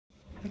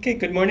Okay,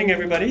 good morning,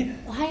 everybody.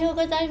 おはよう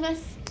ございま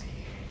す。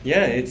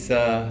Yeah, it's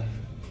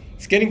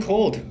getting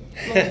cold. も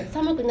う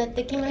寒くなっ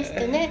てきまし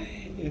た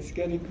ね。It's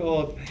getting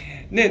cold.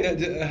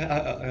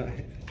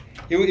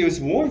 It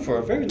was warm for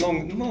a very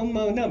long,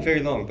 not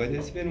very long, but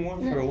it's been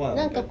warm for a while.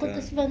 なんか今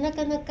年はな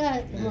かなか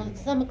もう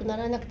寒くな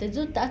らなくて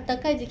ずっと暖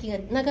かい時期が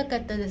長か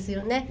ったです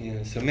よね。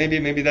Yeah, so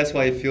maybe that's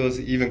why it feels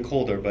even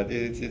colder, but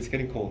it's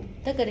getting cold.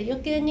 だから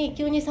余計に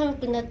急に寒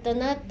くなった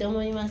なって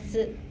思いま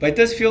す。But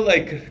it does feel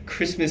like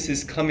Christmas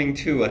is coming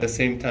too at the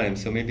same time,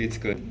 so maybe it's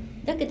good.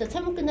 だけど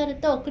寒くなる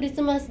とクリ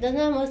スマスだ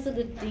なもうすぐ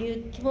ってい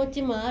う気持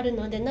ちもある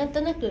のでなんと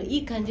なくい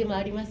い感じも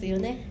ありますよ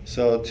ね。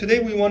So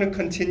today we want to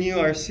continue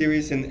our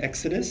series in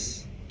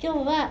Exodus. 今日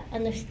は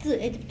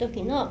出エジプト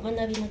記の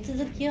学びの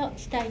続きを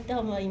したいと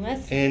思いま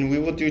す。And we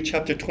will do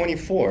chapter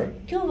 24.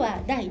 今日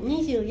は第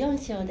24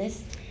章で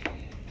す。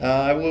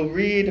I will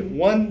read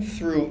 1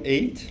 through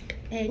 8.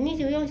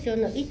 24章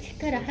の1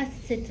から8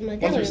節ま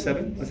でを1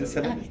 through 7? Was it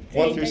 7?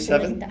 1 through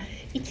 7?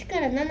 1か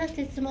ら7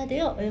節ま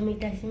でをお読みい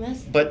たしま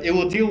す。But it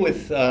will deal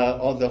with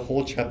all the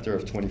whole chapter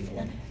of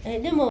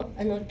 24. でも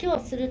今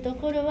日すると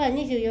ころは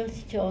24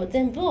章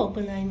全部を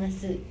行いま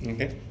す。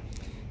Okay.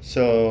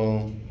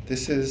 So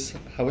this is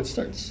how it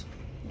starts.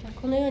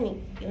 このように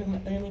お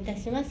読みいた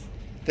します。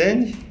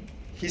Then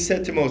he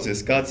said to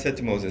Moses, God said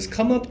to Moses,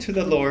 Come up to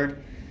the Lord,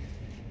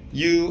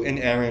 you and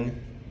Aaron,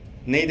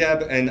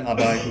 Nadab and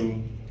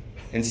Abihu,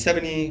 and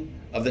 70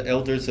 of the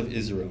elders of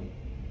Israel,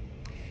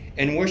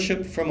 and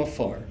worship from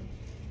afar.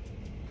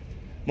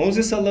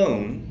 Moses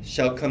alone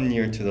shall come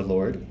near to the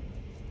Lord,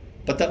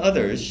 but the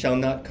others shall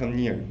not come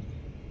near,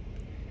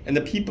 and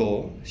the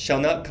people shall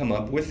not come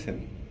up with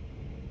him.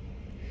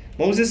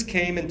 Moses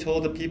came and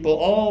told the people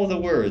all the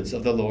words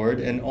of the Lord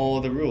and all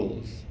the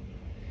rules.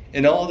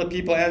 And all the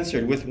people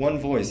answered with one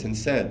voice and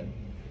said,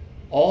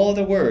 All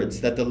the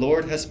words that the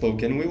Lord has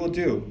spoken we will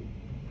do.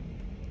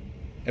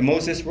 And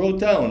Moses wrote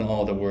down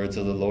all the words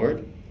of the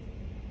Lord.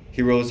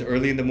 He rose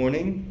early in the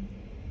morning,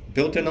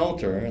 built an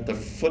altar at the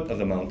foot of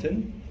the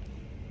mountain,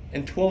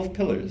 and 12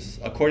 pillars,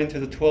 according to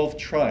the 12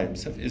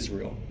 tribes of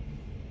Israel.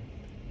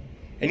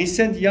 And he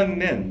sent young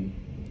men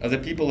of the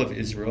people of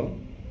Israel,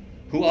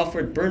 who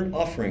offered burnt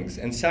offerings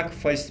and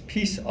sacrificed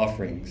peace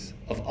offerings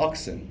of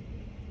oxen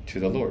to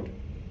the Lord.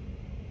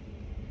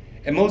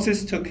 And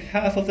Moses took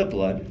half of the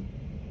blood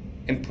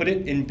and put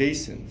it in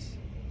basins,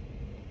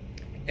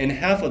 and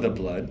half of the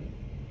blood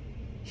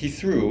he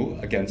threw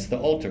against the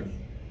altar.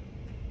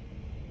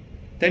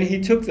 Then he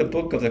took the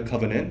book of the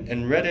covenant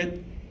and read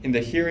it in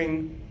the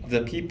hearing of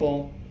the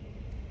people,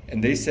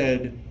 and they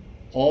said,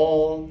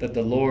 All that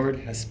the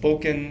Lord has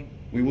spoken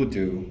we will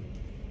do,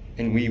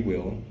 and we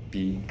will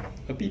be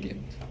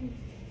obedient.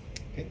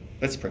 Okay,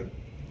 let's pray.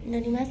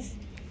 祈ります。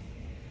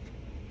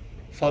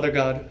 Father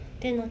God,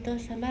 天のお父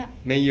様、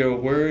 may your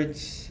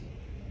words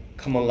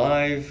come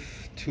alive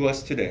to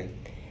us today.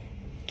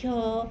 今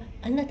日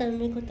あなたの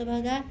御言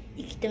葉が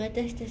生きて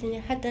私たちに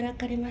働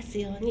かれます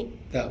ように。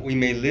 That we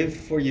may live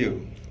for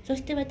you そ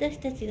して私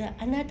たちが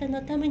あなた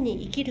のため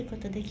に生きるこ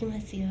とできま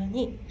すよう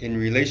に。 in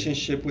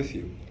relationship with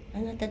you. あ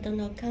なたと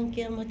の関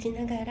係を持ち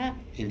ながら、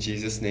 In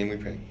Jesus' name we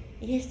pray.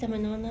 イエス様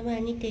のお名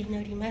前にて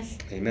祈ります。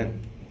 Amen.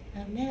 ア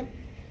ーメン。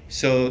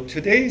 So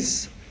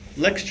today's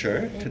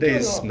lecture,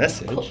 today's 今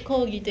日の message, 講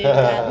義という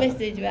かメッ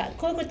セージは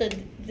こういうことを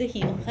ぜ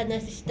ひお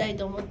話ししたい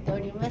と思ってお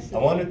ります。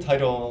 I want to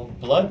title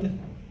Blood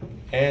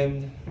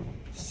and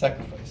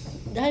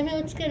Sacrifice. 題名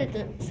をつけると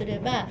すれ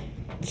ば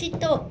血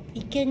と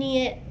生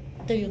贄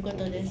というこ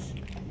とです。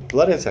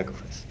 Blood and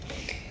sacrifice.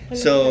 この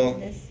2 So つ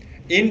です。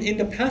 in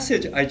the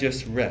passage I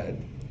just read,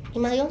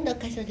 今読んだ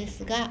箇所で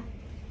すが、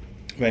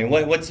 right,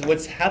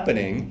 what's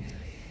happening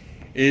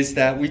is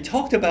that we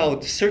talked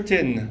about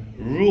certain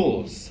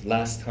rules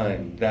last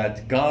time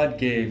that God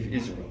gave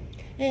Israel.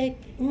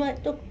 今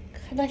と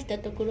話した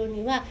ところ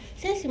には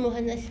先週もお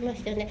話ししま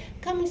したよね。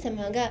神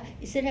様が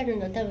イスラエル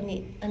のため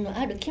に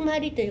ある決ま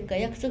りというか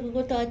約束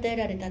事を与え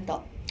られた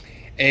と。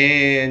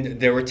And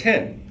there were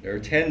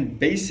 10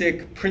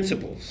 basic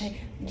principles.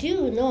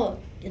 10の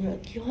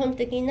基本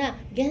的な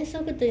原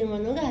則というも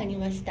のがあり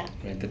ました。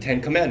 Right, the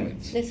 10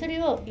 commandments. でそ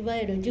れをいわ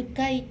ゆる10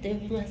回と呼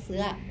びます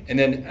が、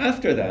 And then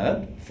after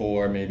that,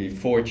 for maybe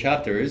 4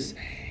 chapters,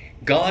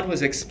 God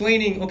was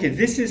explaining, okay,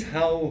 this is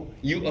how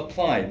you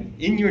apply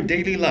in your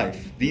daily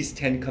life these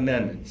 10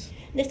 commandments.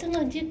 でそ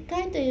の10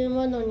回という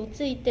ものに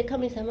ついて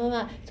神様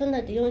はその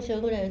後4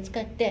章ぐらいを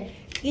使っ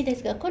ていいで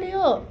すが、これ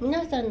を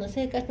皆さんの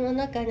生活の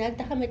中に当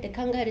てはめて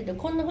考えると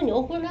こんなふうに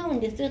行うん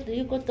ですよとい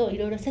うことをい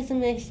ろいろ説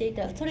明してい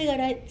た。それが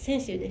先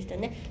週でした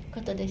ね、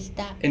ことでし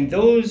た。 And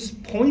those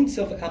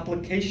points of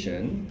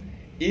application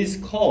is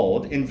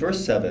called, in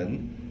verse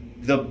 7,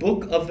 the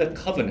book of the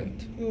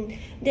covenant.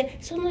 で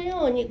その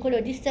ようにこれ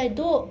を実際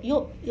どう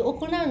行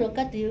うの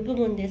かという部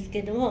分です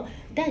けども、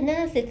第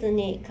7節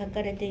に書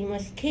かれていま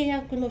す契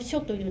約の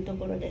書というと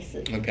ころです。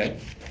 Okay.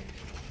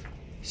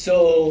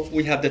 So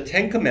we have the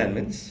 10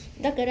 commandments,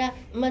 だから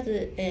ま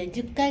ず、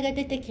10回が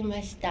出てき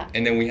ました。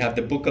 and then we have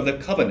the book of the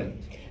covenant.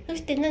 そ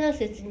して7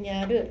節に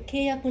ある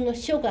契約の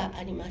書が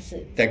あります。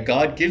that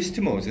God gives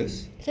to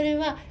Moses. それ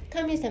は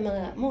神様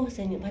がモー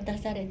セに渡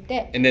され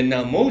て、And then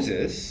now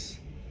Moses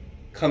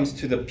comes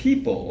to the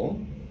people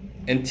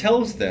and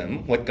tells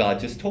them what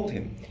God just told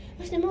him.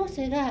 そしてモー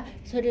セが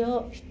それ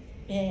を、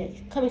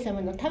神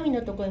様の民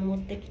のところへ持っ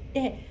てき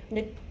て、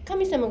で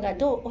神様が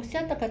どうおっし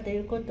ゃったかとい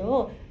うこと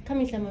を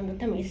神様の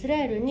民イスラ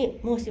エルに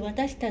申し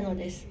渡したの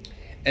です。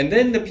And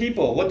then the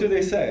people, what do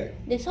they say?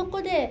 でそ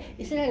こで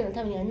イスラエル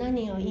の民は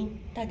何を言っ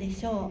たで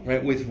しょう。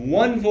 Right, with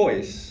one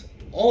voice,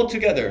 all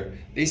together,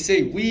 they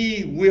say,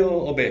 "We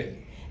will obey."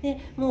 で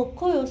もう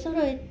声を揃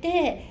え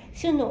て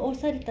主の仰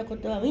されたこ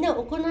とは皆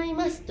行い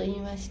ますと言い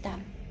ました。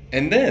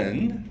 And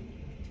then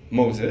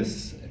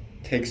Moses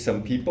takes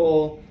some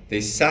people,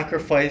 they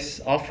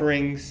sacrifice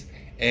offerings,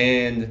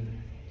 and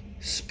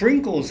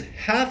sprinkles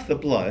half the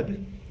blood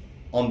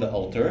on the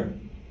altar,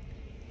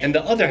 and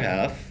the other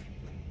half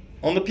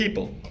on the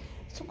people.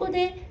 そこ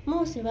で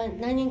モーセは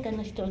何人か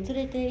の人を連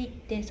れて行っ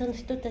て、その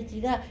人たち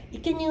が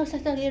生贄を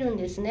捧げるん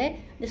です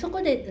ね。でそ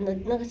こで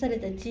流され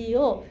た血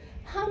を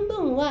半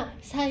分は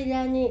祭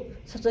壇に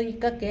注ぎ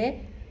か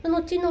け、そ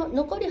の血の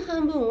残り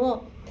半分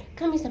を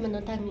神様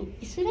の民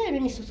イスラエル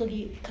に注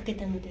ぎかけ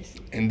たので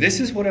す。 And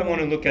this is what I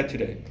want to look at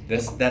today.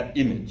 That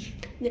image.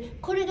 で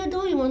これが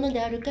どういうもので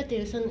あるかと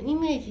いうそのイ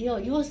メージを、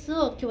様子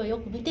を今日はよ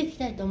く見ていき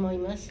たいと思い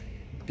ます。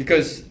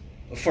 Because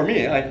for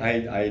me, I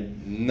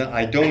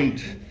don't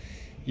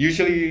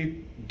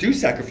usually do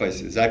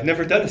sacrifices. I've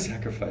never done a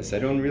sacrifice.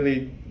 I don't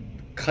really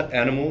cut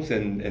animals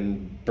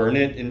and burn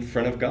it in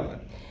front of God.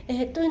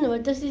 というのは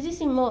私自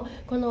身も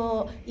こ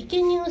の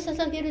生贄を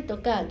捧げると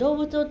か動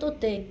物を取っ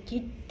て切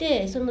っ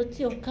てその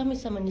血を神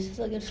様に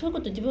捧げる、そういう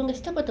ことを自分が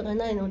したことが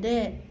ないの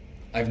で、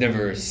 I've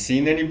never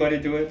seen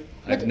anybody do it.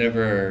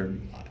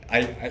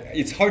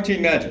 It's hard to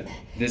imagine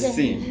this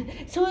scene.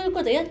 そういう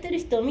ことをやってる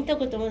人を見た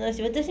こともない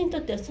し、私にと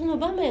ってはその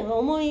場面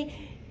を生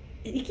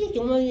き生き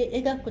思い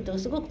描くことが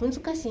すごく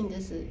難しいんで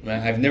す。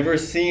 I've never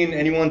seen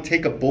anyone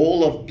take a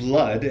bowl of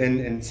blood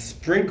and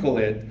sprinkle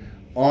it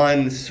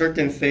on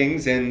certain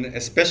things and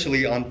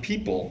especially on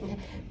people.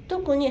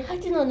 特に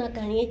鉢の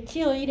中に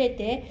血を入れ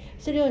て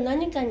それを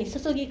何かに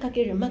注ぎか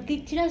ける、ま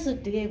き散らすっ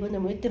ていう英語で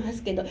も言ってま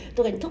すけど、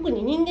特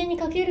に人間に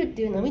かけるっ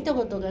ていうのは見た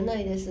ことがな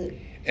いです。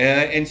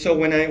And so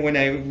when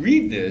I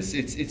read this,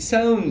 it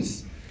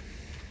sounds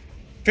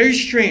very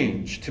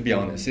strange, to be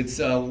honest.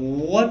 It's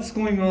what's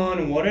going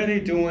on? What are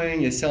they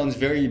doing? It sounds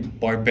very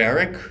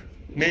barbaric,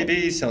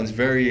 maybe. It sounds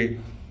very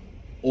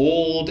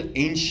old,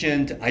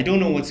 ancient. I don't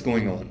know what's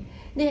going on.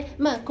 で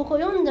ここ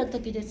読んだ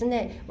時です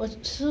ね、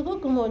すご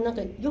くもうなん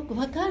かよく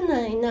わかん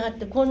ないなっ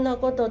て、こんな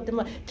ことって、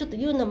ちょっと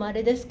言うのもあ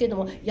れですけど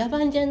も、野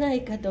蛮じゃな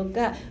いかと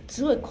か、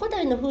すごい古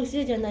代の風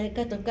習じゃない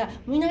かとか、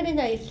見慣れ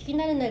ない聞き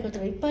慣れないこと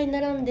がいっぱい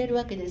並んでいる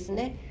わけです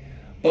ね。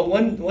 But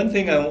one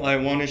thing I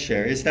want to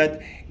share is that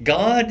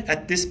God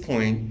at this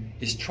point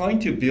is trying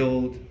to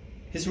build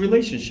his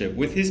relationship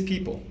with his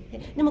people.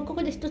 でもこ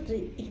こで一つ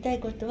言いたい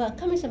ことは、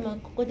神様は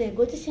ここで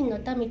ご自身の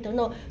民と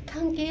の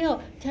関係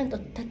をちゃんと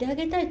立て上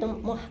げたいと、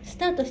もうス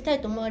タートした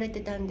いと思われて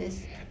たんで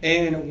す。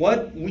 And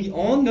what we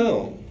all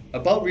know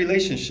about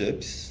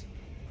relationships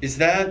is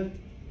that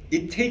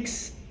it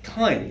takes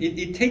time.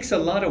 It takes a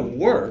lot of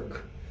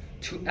work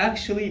to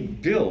actually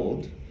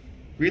build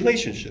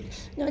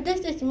relationships.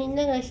 私たちみん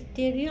なが知っ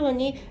ているよう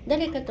に、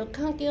誰かと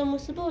関係を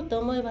結ぼうと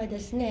思えばで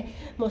すね、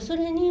もうそ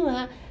れに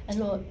は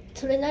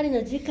それなり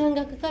の時間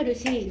がかかる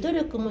し、努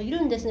力もい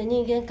るんですね。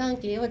人間関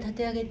係を立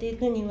て上げてい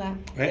くには。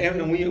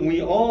And we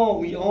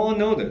all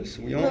know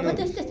this. We all know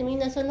私 this. たちみん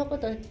なそのこ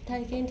とを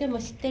体験でも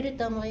知ってる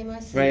と思い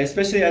ます。 Right,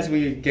 especially as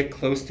we get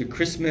close to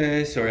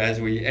Christmas or as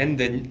we end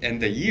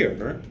the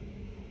year.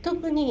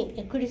 特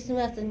にクリス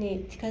マス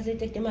に近づい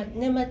てきて、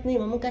年末に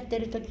も向かってい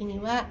る時に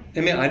は、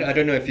 I mean, I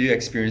don't know if you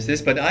experience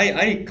this, but I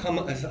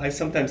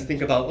sometimes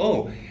think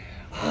about,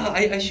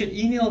 I should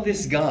email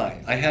this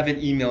guy. I haven't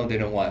emailed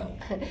in a while.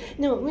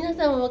 でも皆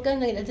さんも分かん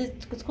ないけど、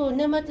私こう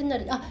年末にな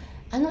ると、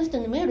あの人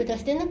にメール出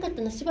してなかっ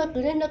たな、しばら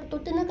く連絡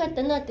取ってなかっ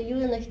たなっていう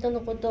ような人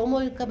のことを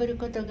思い浮かべる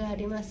ことがあ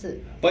ります。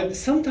 But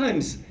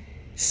sometimes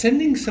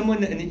sending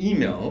someone an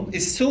email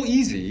is so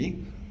easy,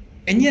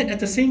 and yet at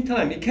the same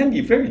time, it can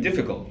be very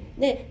difficult.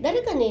 で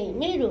誰かにE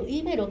メ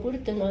ールを送るっ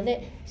ていうのは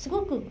ね、す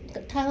ごく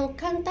簡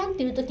単っ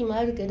ていう時も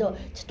あるけど、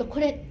ちょ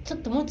っ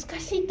と難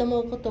しいと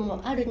思うこと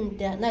もあるん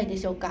ではないで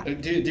しょうか。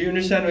 Do you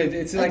understand?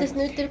 It's like 私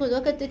の言ってること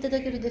分かっていただ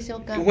けるでしょ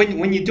うか。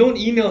 when you don't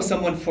email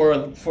someone for a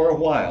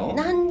while,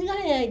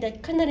 長い間、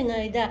かなりの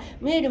間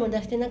メールも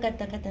出してなかっ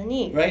た方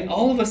に、 right?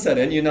 All of a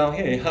sudden,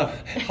 hey, how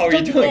are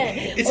you 突 doing?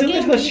 然 It's a お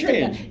元 little 気とか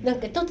strange. なん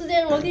か突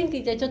然お元気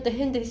ってちょっと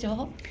変でし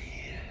ょ。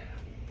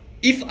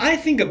 If I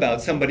think about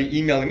somebody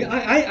emailing me,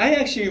 I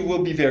actually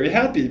will be very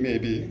happy,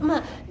 maybe.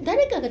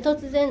 誰かが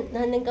突然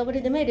何年かぶ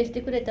りでメールし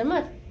てくれた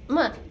ら、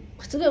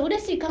すごい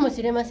嬉しいかも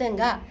しれません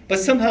が、 But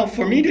somehow,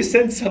 for me to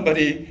send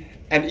somebody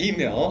an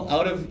email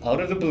out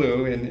of the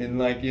blue and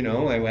like, you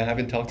know, I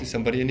haven't talked to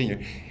somebody in a year.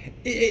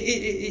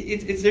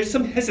 There's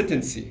some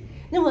hesitancy.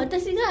 でも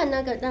私が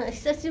なんか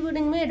久しぶ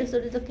りにメールす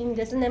るときに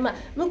ですね、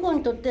向こう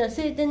にとっては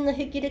晴天の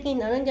霹靂に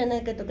なるんじゃな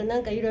いかとか、な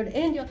んかいろいろ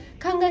遠慮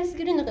考えす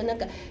ぎるのか、なん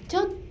かち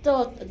ょっ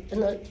と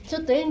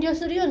遠慮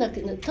するような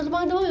戸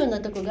惑うような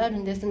ところがある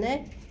んです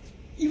ね。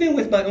Even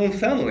with my own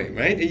family,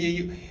 right?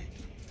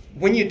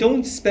 When you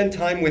don't spend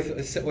time with,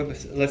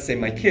 let's say,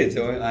 my kids,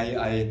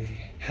 I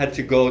had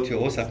to go to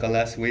Osaka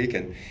last week,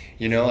 and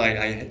you know,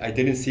 I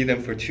didn't see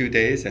them for 2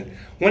 days, and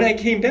when I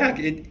came back,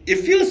 it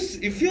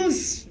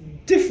feels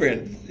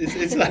different.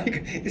 It's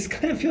like it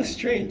kind of feels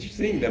strange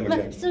seeing them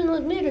again. そ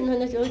のメールの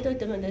話を置いとい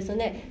てもです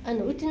ね、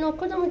うちの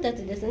子供た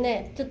ちです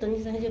ね、ちょっと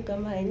2、3週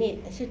間前に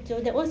出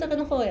張で大阪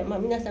の方へ、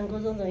皆さんご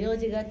存知の用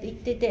事があって行っ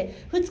てて、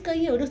2日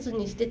家を留守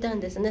にしてた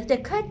んですね。で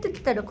帰って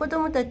きたら子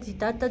供たち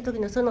と会った時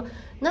のその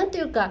なんて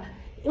いうか、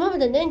今ま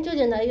で年長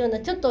じゃないような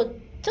ちょっと違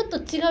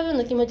うよう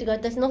な気持ちが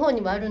私の方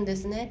にもあるんで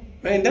すね。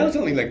And that was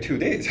only like 2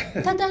 days.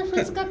 ただ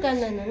2日間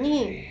なの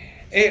に。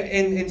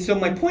and so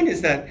my point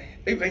is that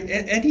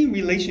any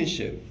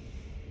relationship,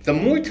 the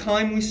more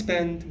time we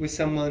spend with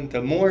someone,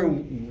 the more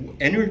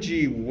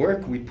energy,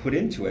 work we put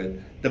into it,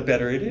 the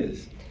better it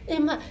is.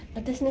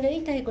 私が言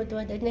いたいこと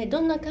はですね、ど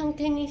んな関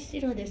係に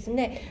しろです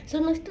ね、そ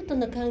の人と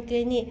の関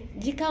係に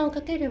時間を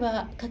かけれ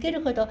ばかけ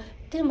るほど、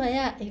手間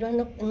やいろん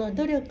な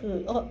努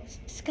力を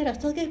力を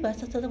注げば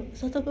注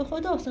ぐほ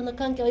ど、その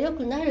関係は良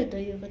くなると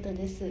いうこと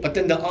です。But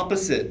then the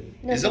opposite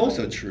is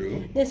also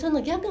true. で、そ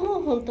の逆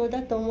も本当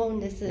だと思うん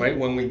です。Right?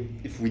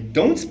 If we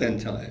don't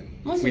spend time,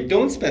 if we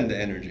don't spend the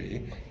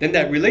energy, then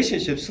that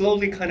relationship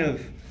slowly kind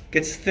of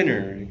gets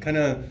thinner, kind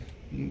of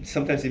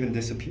sometimes even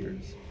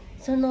disappears.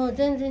 その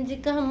全然時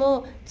間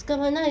も使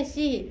わない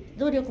し、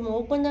努力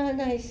も行わ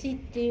ないしっ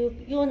ていう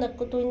ような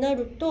ことにな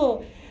る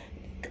と、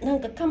な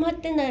んか構っ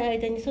てない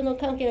間にその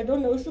関係がど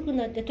んどん薄く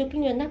なって、時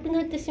にはなく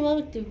なってしま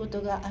うっていうこ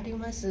とがあり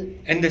ます。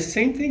And the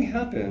same thing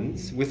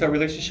happens with our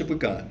relationship with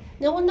God.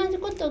 で、同じ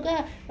こと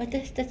が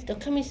私たちと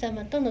神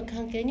様との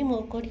関係に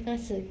も起こりま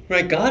す。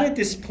Right, God at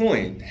this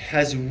point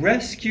has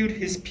rescued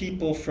his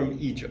people from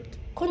Egypt.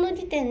 この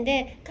時点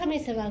で神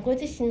様はご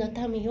自身の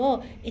民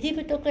をエジ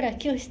プトから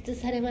救出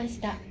されまし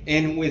た。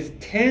And with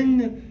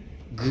 10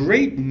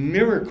 great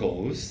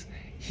miracles,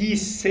 he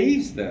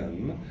saves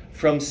them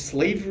from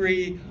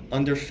slavery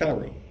under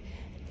Pharaoh.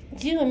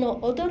 10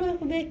の驚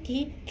くべ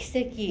き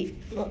奇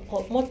跡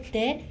をもっ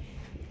て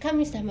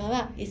神様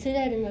はイス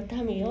ラエルの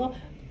民を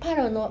パ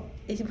ロの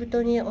エジプ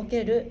トにお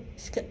ける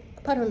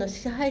パロの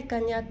支配下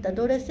にあった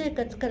奴隷生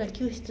活から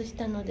救出し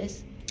たので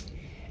す。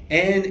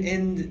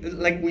And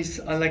like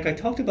I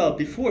talked about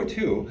before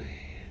too,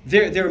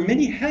 there are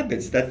many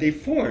habits that they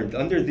formed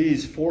under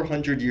these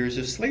 400 years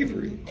of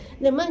slavery.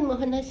 で、前にもお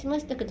話ししま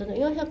したけど、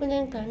400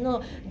年間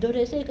の奴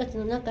隷生活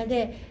の中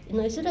で、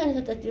イスラエル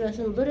の人たちは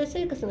その奴隷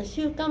生活の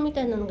習慣み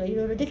たいなのがい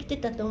ろいろできて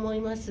たと思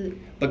います。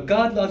But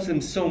God loves them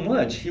so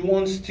much, He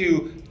wants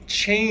to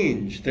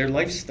change their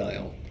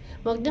lifestyle.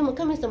 でも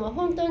神様は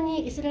本当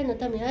にイスラエル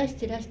の民を愛し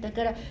ていらした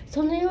から、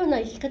そのような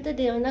生き方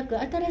ではなく、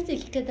新しい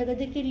生き方が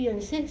できるよう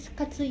に生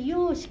活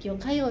様式を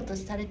変えようと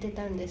されて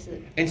たんです。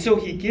And so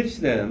He gives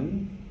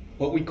them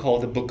what we call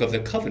the book of the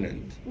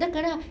covenant. だ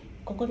から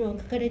ここにも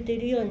書かれて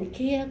いるように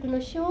契約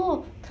の書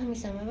を神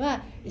様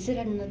はイス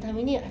ラエルのた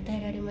めに与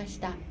えられま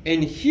した。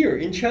And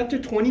here in chapter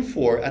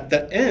 24, at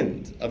the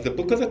end of the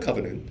book of the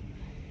covenant,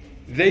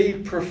 they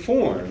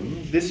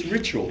perform this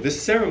ritual, this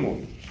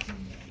ceremony.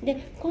 で、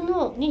こ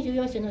の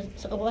24章の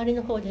終わり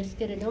の方です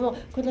けれども、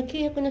この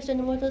契約の書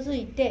に基づ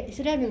いてイ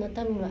スラエルの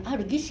民はあ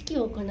る儀式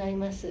を行い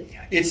ます。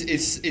It's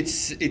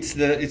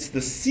the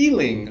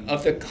sealing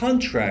of the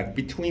contract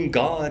between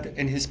God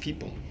and His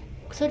people.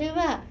 それ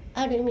は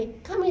ある意味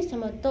神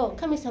様と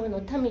神様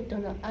の民と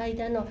の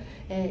間の、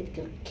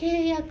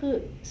契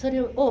約、それ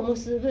を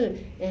結ぶ、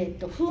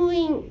封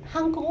印、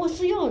ハンコを押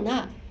すよう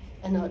な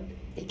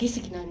儀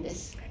式なんで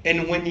す。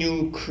And when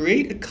you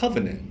create a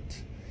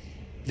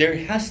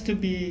covenant,There has to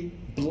be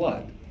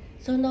blood.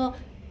 その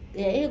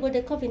英語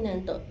でコビナ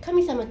ント、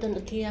神様との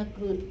契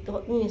約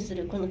と意味す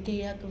るこの契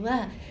約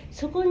は、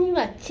そこに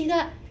は血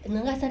が流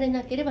され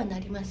なければな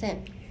りません。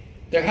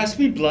There has to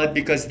be blood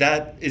because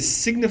that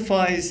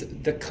signifies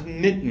the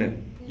commitment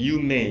you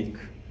make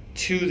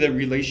to the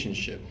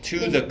relationship,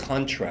 to the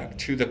contract,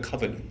 to the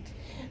covenant.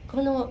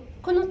 こ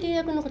の契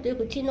約のことをよ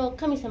く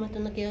神様と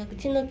の契約、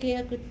血の契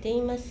約って言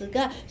います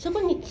が、そ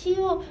こに血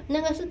を流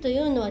すとい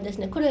うのはです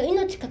ね、これは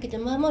命かけて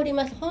守り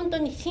ます。本当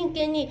に真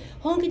剣に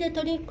本気で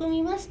取り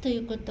組みますとい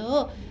うこと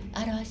を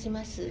表し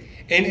ます。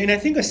And I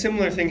think a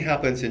similar thing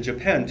happens in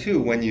Japan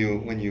too when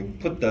you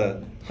put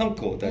the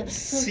hanko, that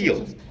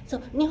seal. そ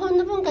う日本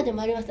の文化で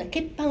もありますが、血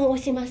板を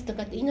押しますと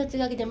かって、命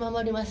がけで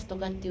守りますと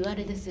かっていうあ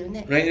れですよ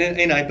ね。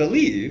Right? And I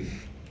believe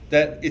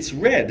that it's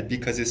red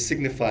because it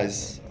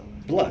signifies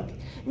blood.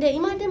 で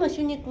今でも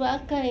手肉は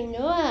赤い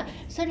のは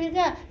それ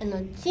が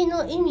血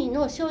の意味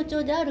の象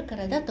徴であるか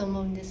らだと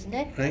思うんです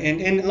ね。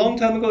Right? And a long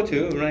time ago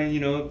too, right?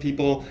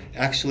 People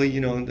actually,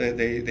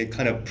 they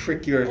kind of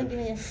prick your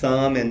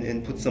thumb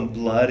and put some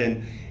blood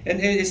and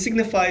it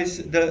signifies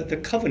the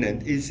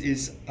covenant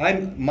is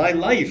my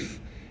life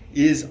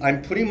is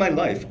I'm putting my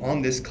life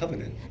on this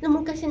covenant.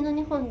 昔の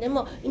日本で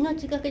も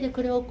命がけで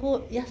これを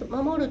こう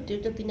守るってい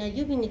う時には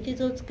指に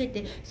傷をつけ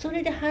てそ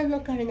れで反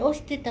の彼に押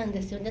してたん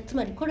ですよね。つ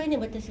まりこれに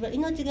私は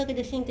命がけ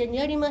で真剣に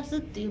やります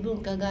っていう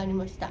文化があり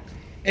ました。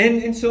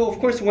And so of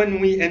course when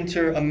we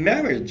enter a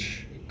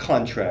marriage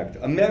contract,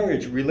 a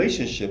marriage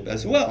relationship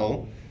as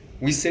well,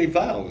 we say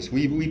vows.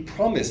 We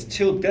promise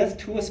till death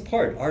to us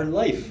part. Our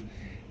life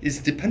is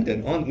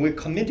dependent on we're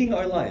committing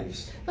our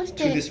lives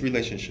to this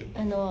relationship.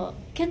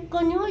 結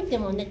婚において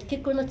もね、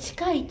結婚の誓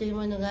いという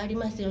ものがあり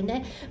ますよ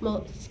ね。も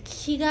う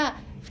死が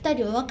2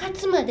人を分か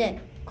つまで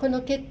こ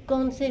の結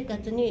婚生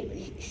活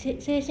に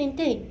精神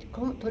的に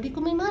取り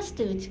組みます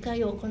という誓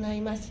いを行い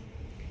ます。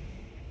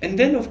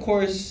And then of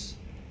course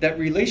that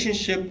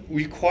relationship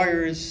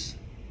requires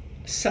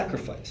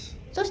sacrifice.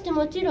 そして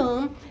もちろ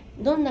ん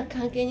どんな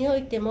関係にお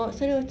いても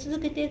それを続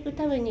けていく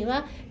ために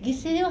は犠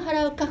牲を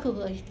払う覚悟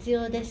が必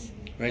要です。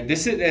Right?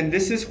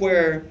 This is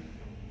where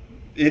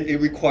it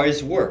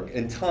requires work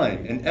and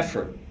time and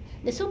effort.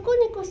 でそこ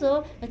にこ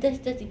そ私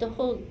たち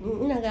と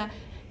みんなが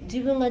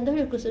自分が努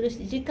力する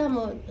し時間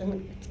も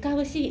使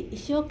うし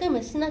一生懸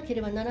命しなけ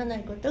ればならな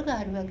いことが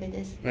あるわけ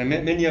です。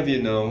Right? Many of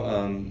you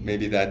know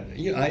maybe that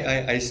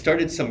I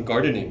started some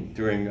gardening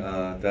during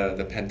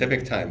the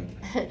pandemic time.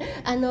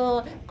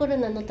 コロ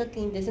ナの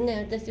時にです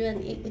ね、私は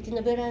うち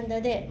のベランダ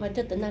で、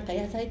ちょっとなんか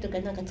野菜とか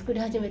なんか作り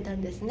始めた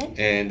んですね。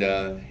And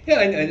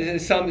and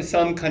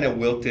some kind of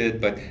wilted,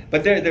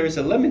 but there was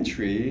a lemon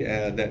tree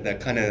that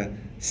kind of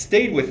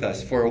stayed with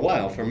us for a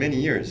while, for many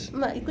years.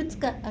 いくつ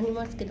かあり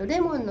ますけど、レ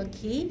モンの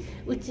木、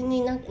うち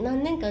に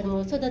何年間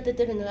も育て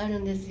てるのがある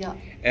んですよ。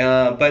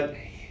But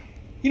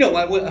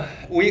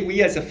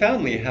we as a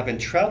family haven't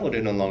traveled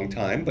in a long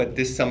time, but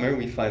this summer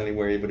we finally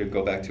were able to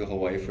go back to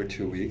Hawaii for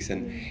 2 weeks,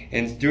 and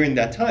during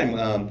that time,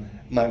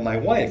 my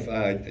wife,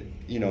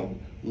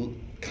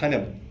 kind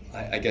of,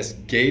 I guess,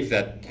 gave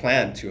that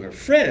plant to her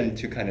friend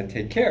to kind of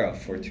take care of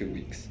for 2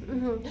 weeks.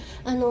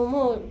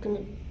 もう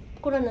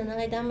コロナの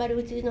間あんまり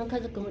うちの家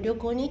族も旅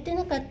行に行って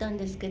なかったん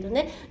ですけど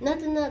ね、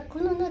こ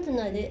の夏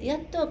菜でやっ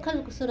と家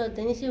族揃っ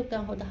て2週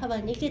間ほどハワ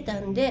イに行けた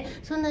んで、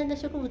その間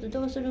植物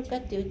どうするか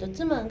っていうと、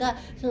妻が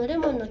そのレ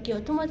モンの木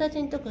を友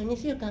達のところに2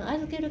週間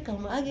預けるか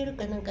もあげる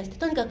かなんかして、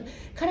とにかく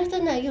枯らさ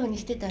ないように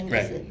してたん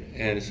です。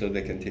Right. And so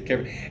they can take care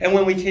of it. And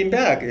when we came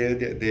back,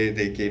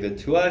 they gave it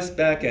to us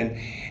back, and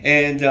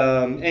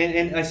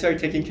I started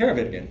taking care of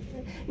it again.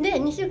 で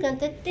2週間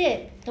経っ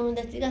て友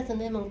達がそ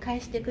のレモンを返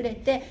してくれ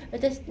て、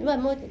私は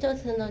もうちょっ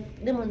とその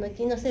レモンの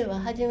木の世話を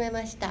始め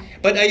ました。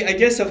But I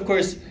guess of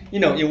course,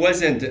 it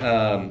wasn't.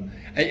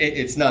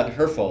 It's not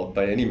her fault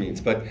by any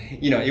means, but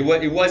it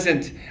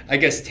wasn't, I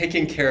guess,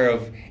 taken care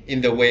of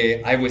in the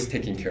way I was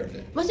taking care of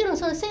it. もちろん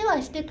その世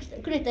話して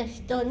くれた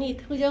人に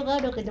苦情があ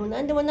るわけでも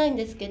何でもないん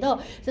ですけど、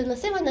その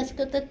世話の仕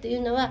方ってい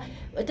うのは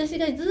私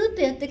がずっ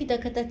とやってきた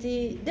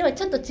形では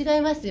ちょっと違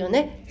いますよ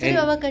ね。それ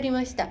は分かり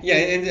ました。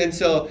Yeah, and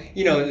so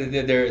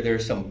there's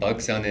some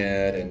bugs on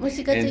it, and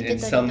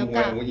some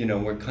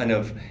were kind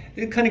of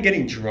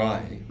getting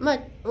dry.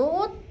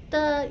 思っ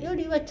たよ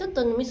りはちょっ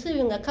と水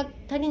分が足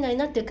りない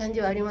なっていう感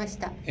じはありまし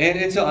た。And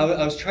so I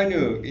was trying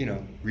to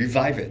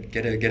revive it,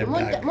 get it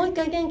back. もう一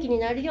回元気に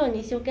なるよう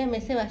に一生懸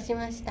命世話し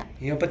ました。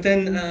But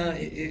then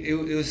it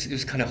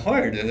was kind of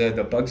hard.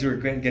 The bugs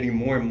were getting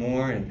more and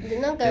more, and で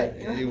なんか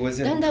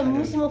だんだん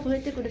虫も増え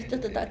てくる人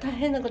と大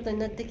変なことに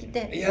なってき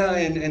て。Yeah,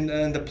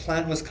 and the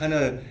plant was kind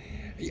of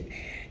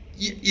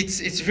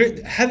it's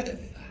very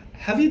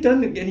Have you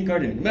done any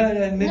gardening?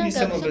 Maybe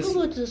some of us. 植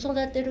物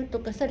育てると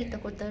かされた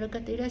ことある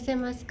方いらっしゃい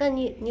ますか？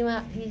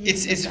庭。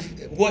It's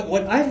what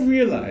I've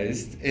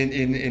realized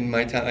in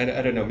my time. I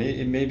don't know.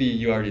 Maybe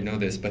you already know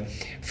this, but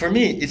for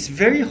me, it's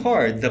very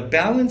hard. The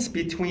balance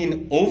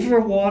between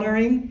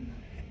overwatering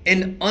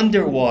and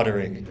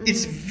underwatering.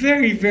 It's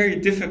very,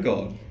 very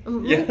difficult.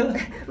 Yeah.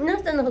 皆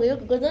さんの方がよ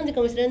くご存知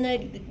かもしれな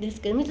いで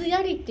すけど、水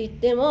やりって言っ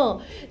て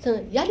もそ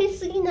のやり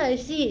すぎない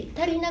し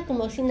足りなく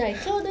もしない、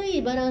ちょうどい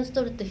いバランス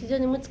取るって非常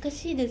に難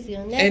しいです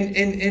よね。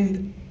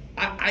And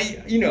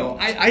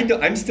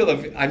I'm still a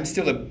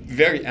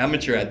very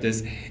amateur at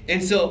this,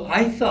 and so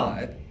I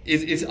thought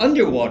it's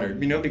underwater,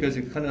 because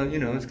it kind of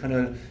it's kind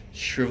of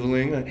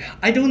shriveling.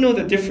 I don't know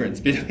the difference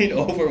between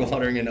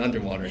overwatering and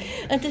underwatering.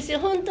 私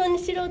本当に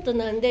素人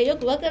なんでよ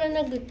くわから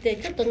なくて、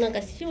ちょっとなん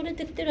かしおれ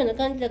てきてるような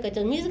感じだから、ち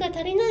ょっと水が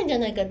足りないんじゃ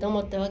ないかと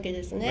思ったわけ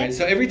ですね。Right,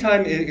 so every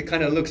time it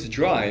kind of looks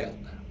dry,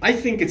 I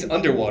think it's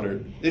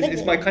underwater.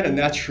 It's my kind of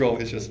natural.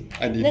 It's just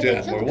I need to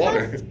have more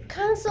water.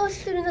 乾燥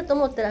してるなと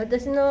思ったら、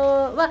私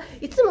のは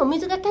いつも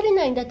水が足り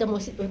ないんだと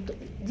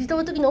自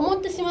動的に思っ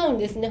てしまうん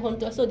ですね。本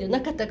当はそうではな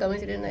かったかも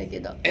しれない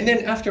けど。And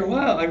then after a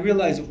while, I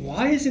realized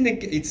why isn't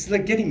it? It's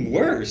like getting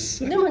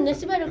worse. でもね、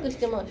しばらくし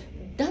ても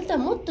だんだ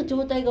んもっと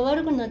状態が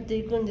悪くなって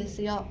いくんで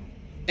すよ。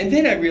And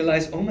then I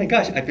realized, oh my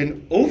gosh, I've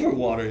been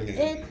overwatering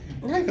it.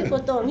 なんてこ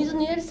とを水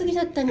にやりすぎち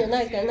ゃったんじゃ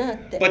ないかなっ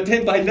て。But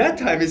then by that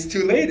time it's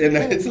too late and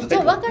it's そう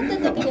分かった時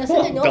にはす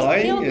でに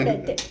dying 手遅れ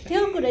て手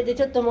遅れで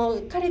ちょっとも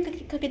う枯れか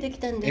けてき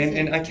たんです。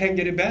and I can't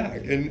get it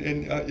back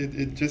and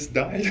it just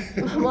died.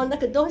 もうなん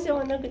かどうしよう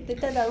もなくて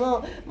ただ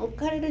もう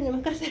枯れるに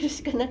任せる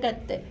しかなかっ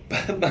た。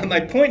But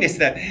my point is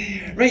that,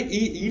 right?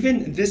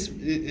 Even this,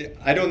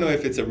 I don't know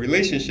if it's a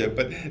relationship,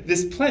 but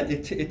this plant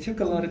it took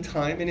a lot of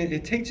time and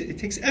it takes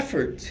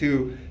effort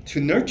to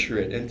nurture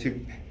it and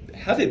to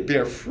have it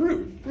bear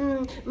fruit.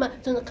 まあ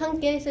その関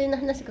係性の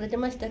話から出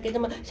ましたけど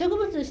も、植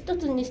物一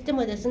つにして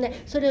もです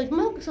ね、それをう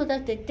まく育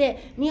て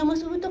て実を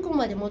結ぶところ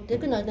まで持ってい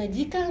くのは、ね、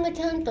時間が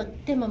ちゃんと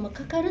手間も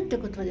かかるって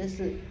ことで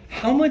す。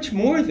How much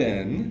more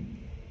then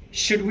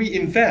should we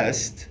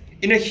invest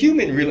in a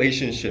human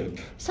relationship?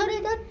 そ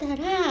れだった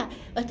ら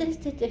私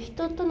たちは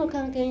人との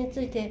関係に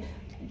ついて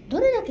ど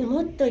れだけ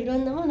もっといろ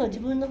んなものを自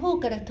分の方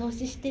から投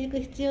資していく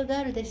必要が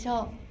あるでし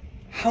ょ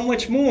う。How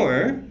much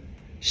more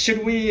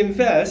should we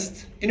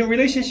invest in a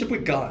relationship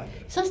with God?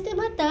 そして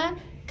また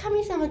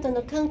神様と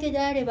の関係で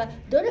あれば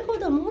どれほ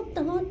どもっ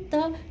ともっ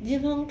と自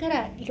分か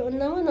らいろん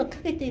なものをか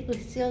けていく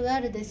必要が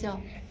あるでしょう。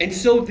And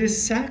so this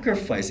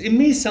sacrifice, it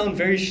may sound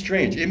very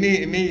strange. It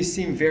may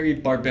seem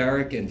very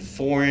barbaric and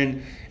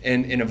foreign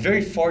and in a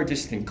very far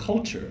distant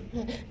culture.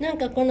 なん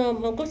かこの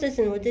5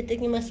節にも出て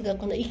きますが、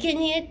この生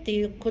贄って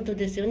いうこと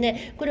ですよ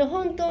ね。これ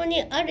本当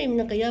にある意味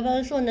なんかやば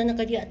うそうな、なん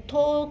か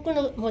遠く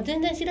のもう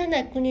全然知らな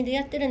い国で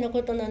やってるような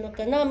ことなの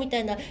かなみた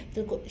いな、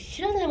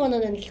知らないもの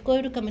のように聞こ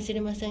えるかもしれ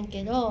ません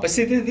けど。But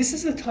see, this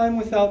is a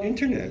time without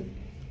internet.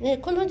 ね、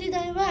この時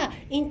代は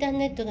インター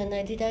ネットがな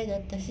い時代だ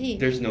ったし、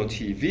There's no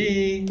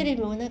TV. テレ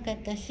ビもなかっ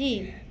た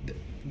し、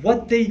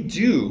What they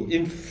do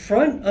in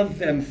front of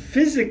them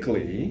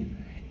physically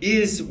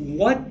is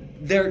what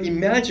they're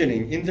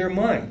imagining in their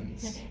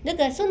minds. だ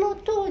からその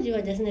当時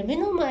はですね、目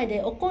の前で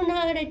行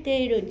われ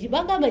ている地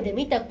場目で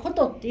見たこ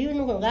とっていう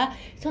のが、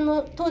そ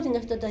の当時の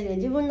人たちが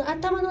自分の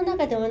頭の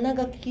中では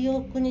長く記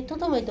憶に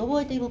留めて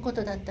覚えていくこ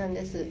とだったん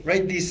です。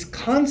Right, these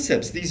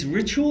concepts, these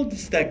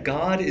rituals that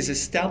God is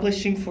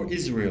establishing for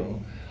Israel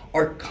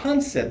are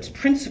concepts,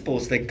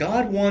 principles that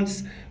God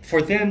wants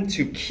for them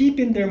to keep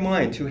in their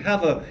mind, to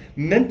have a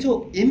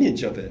mental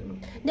image of it.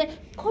 で、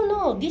こ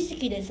の儀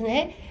式です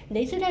ね。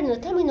でイスラエルの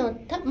民の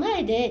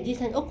前で実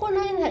際に行い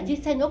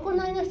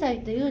なさい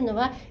というの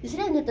は、イス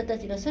ラエルの人た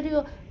ちがそれ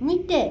を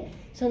見て、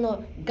そ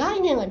の概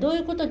念がどう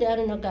いうことであ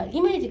るのか、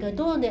イメージが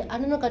どうであ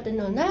るのかという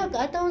のを長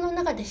く頭の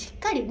中でしっ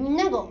かりみん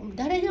なが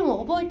誰で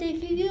も覚えてい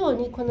けるよう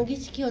にこの儀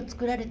式を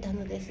作られた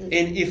のです。And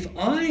if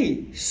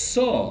I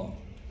saw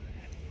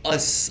a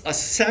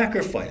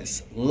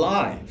sacrifice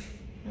live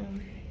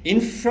in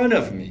front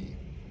of me,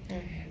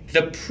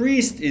 the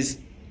priest is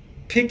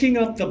picking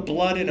up the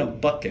blood in a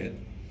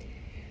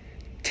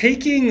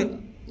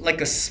bucket,taking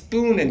like a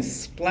spoon and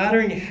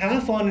splattering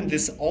half on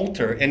this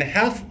altar and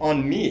half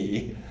on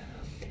me,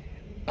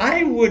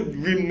 I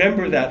would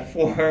remember that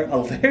for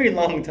a very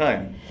long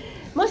time.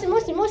 もし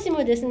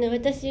もですね、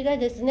私が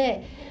です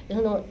ね、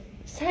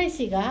祭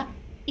司が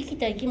生き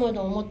た生き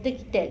物を持って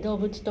きて、動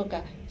物と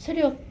か、そ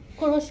れを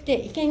殺し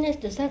て生贄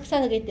として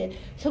捧げて、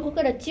そこ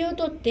から血を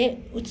取っ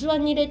て器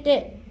に入れ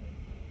て、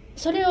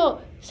それ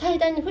を祭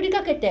壇に振り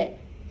かけて、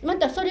ま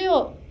たそれ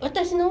を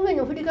私の上に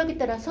振りかけ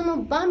たら、そ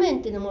の場面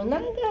っていうのも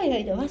長い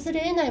間忘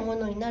れ得ないも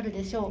のになる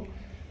でしょ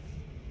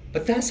う。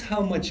But that's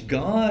how much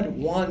God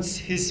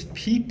wants His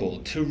people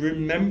to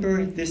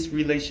remember this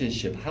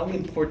relationship, how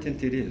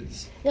important it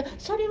is.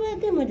 それは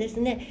でもです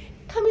ね、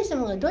神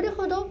様がどれ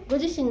ほどご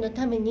自身の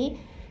ために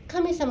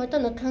神様と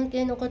の関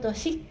係のことを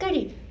しっか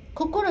り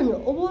心に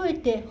覚え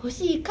てほ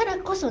しいから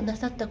こそな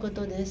さったこ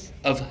とです。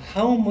Of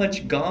how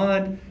much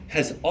God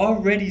has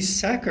already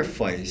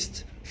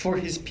sacrificed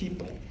for His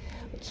people.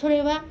そ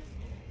れは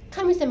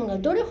神様が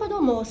どれほ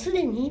どもうす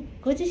でに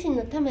ご自身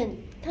の民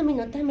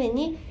のため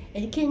に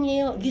生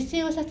贄を犠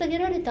牲を捧げ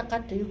られた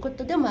かというこ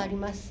とでもあり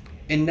ます。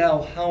And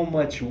now how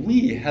much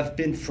we have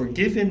been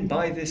forgiven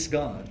by this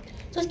God.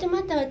 そして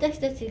また私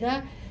たち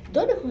が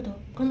どれほど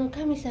この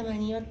神様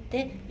によっ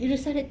て許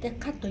された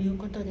かという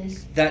ことで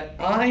す。That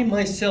I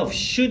myself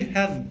should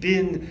have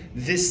been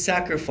this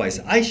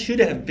sacrifice. I should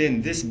have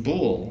been this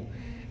bull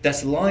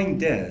that's lying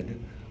dead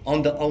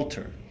on the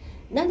altar.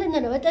なぜ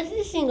なら私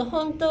自身が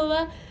本当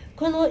は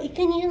この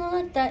生贄の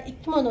なった生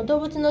き物動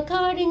物の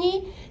代わり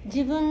に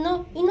自分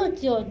の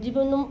命を自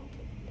分の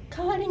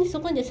代わりにそ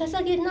こで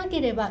捧げな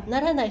ければ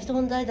ならない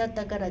存在だっ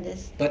たからで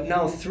す。But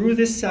now through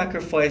this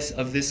sacrifice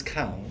of this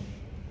cow,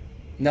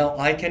 now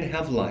I can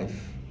have life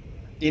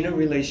in a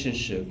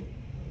relationship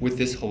with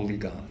this holy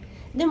God.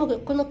 でも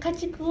この家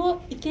畜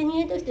を生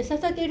贄として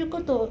捧げる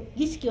ことを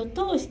儀式を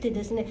通して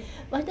ですね、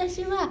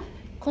私は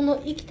こ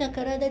の生きた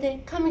体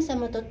で神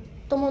様と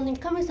共に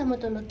神様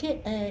との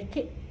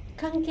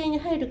関係に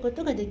入るこ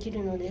とができ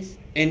るのです。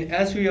And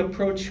as we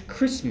approach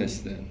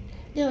Christmas then,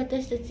 で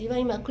私たちは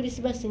今クリ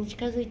スマスに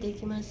近づいてい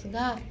きます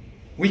が、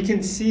we can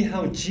see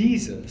how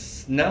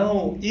Jesus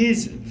now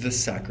is the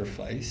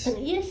sacrifice.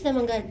 イエス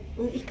様が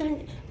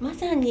ま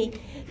さに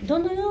ど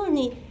のよう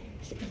に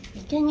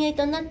生贄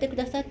となってく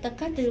ださった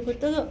かというこ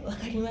とが分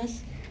かりま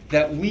す。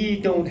That we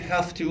don't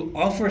have to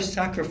offer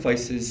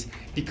sacrifices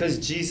because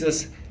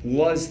Jesus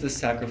was the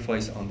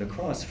sacrifice on the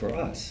cross for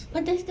us.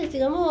 私たち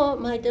がもう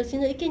毎年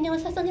の生贄を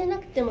捧げな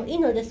くてもいい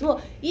のです。もう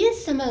イエ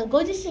ス様が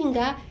ご自身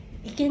が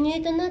生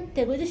贄となっ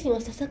てご自身を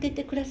捧げ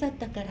てくださっ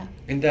たから。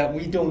And that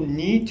we don't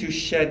need to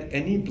shed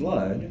any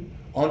blood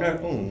on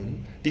our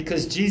own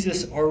because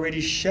Jesus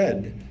already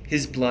shed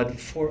his blood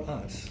for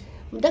us.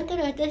 だか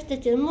ら私た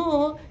ちは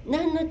もう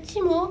何の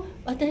血も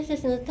私た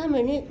ちのた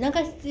めに流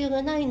す必要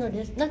がないの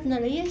です。なぜな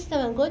らイエス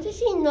様はご自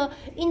身の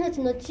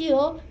命の血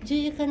を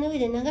十字架の上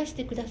で流し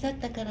てくださっ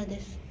たからで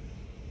す。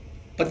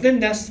But then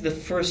that's the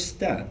first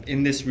step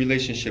in this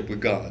relationship with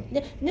God.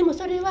 でも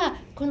それは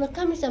この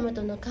神様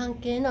との関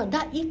係の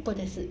第一歩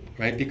です。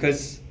Right?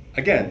 Because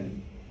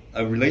again,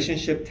 a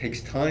relationship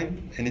takes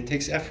time and it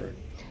takes effort.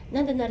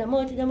 なぜなら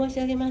もう一度申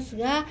し上げます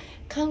が、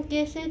関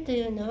係性と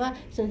いうのは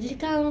その時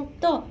間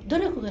と努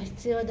力が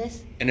必要で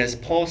す。And as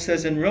Paul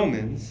says in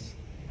Romans,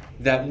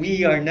 that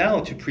we are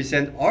now to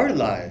present our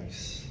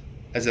lives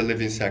as a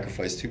living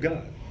sacrifice to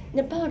God.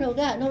 でパウロ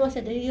がローマ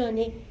書で言うよう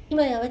に、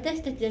今や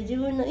私たちは自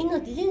分の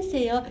命、人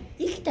生を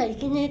生きた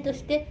生贄と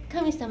して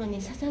神様に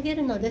捧げ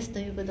るのですと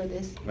いうこと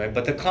です。Right?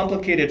 But the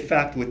complicated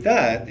fact with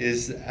that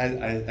is,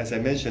 as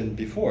I mentioned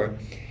before,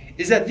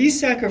 is that these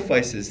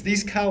sacrifices,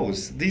 these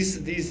cows,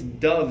 these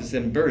doves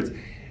and birds,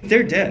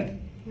 they're dead.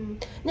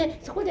 で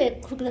そこで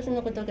複雑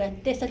なことがあっ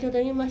て、先ほど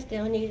言いました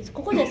ように、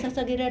ここで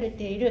捧げられ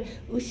ている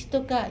牛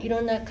とかい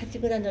ろんな家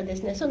畜などで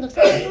すね、その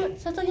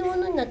捧げ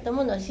物になった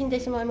ものは死んで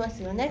しまいま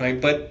すよね。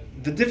Right? But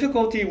the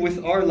difficulty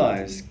with our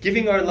lives,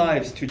 giving our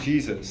lives to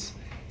Jesus,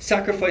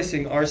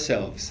 sacrificing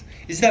ourselves,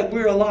 is that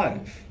we're alive.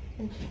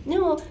 で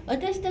も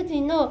私た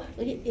ちの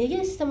イ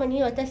エス様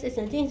に私た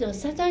ちの人生を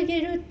捧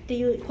げるって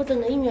いうこと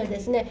の意味はで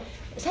すね、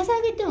捧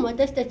げても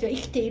私たちは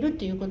生きている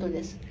ということ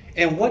です。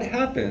And what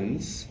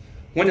happens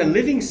when a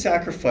living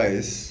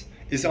sacrifice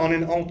is on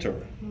an altar?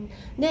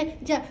 で、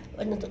じゃ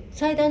あ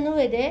祭壇の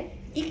上で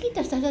生き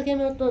た捧げ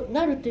物と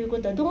なるというこ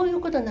とはどうい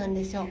うことなん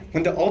でしょう。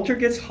 When the altar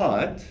gets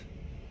hot,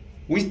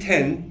 we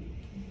tend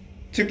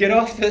to get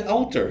off the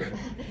altar.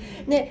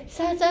 ね、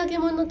捧げ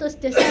物とし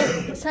て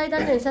祭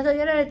壇に捧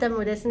げられた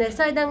もですね、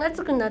祭壇が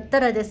熱くなった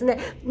らですね、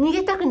逃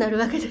げたくなる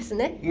わけです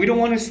ね。We don't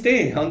want to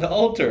stay on the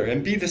altar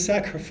and be the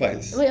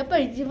sacrifice. もうやっぱ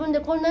り自分で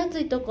こんな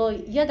暑いとこ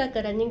嫌だ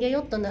から逃げ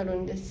ようとなる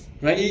んです。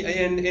Right?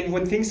 And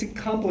when things get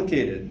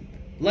complicated,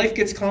 life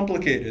gets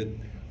complicated,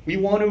 we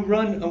want to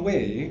run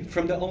away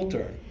from the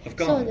altar of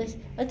God. そうです。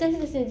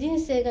私たちの人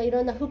生がい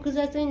ろんな複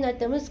雑になっ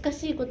て難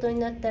しいことに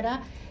なった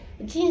ら、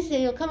人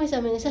生を神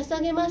様に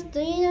捧げますと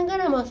言いなが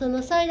らも、そ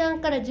の祭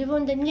壇から自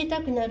分で逃げ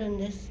たくなるん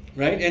です。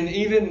Right? And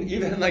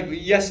even like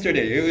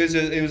yesterday,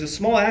 it was a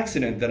small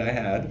accident that I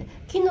had.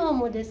 昨日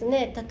もです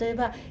ね、例え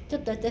ばちょ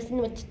っと私に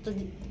もちょっ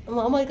と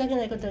もう思いかけ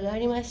ないことがあ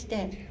りまし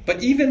て。But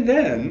even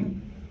then,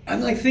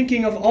 I'm like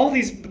thinking of all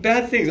these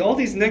bad things, all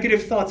these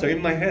negative thoughts are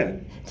in my head.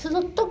 そ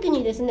の時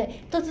にです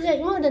ね、突然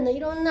今までのい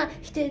ろんな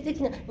否定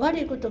的な悪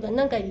いことが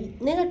なんか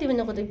ネガティブ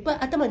なこといっぱい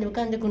頭に浮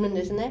かんでくるん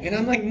ですね。And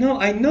I'm like, no,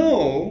 I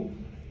know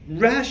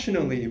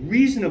rationally,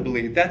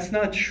 reasonably, that's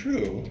not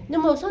true. で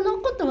もその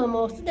ことは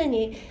もうすで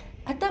に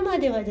頭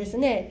ではです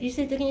ね、理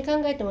性的に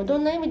考えてもど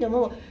んな意味で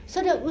も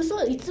それは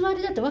嘘偽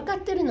りだと分かっ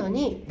てるの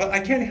に、 But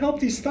I can't help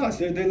these thoughts.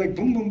 They're like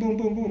boom, boom, boom,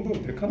 boom, boom,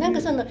 boom. They're coming なんか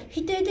in. その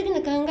否定的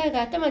な考え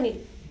が頭に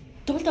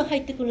どんどん入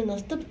ってくるのを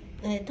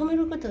止め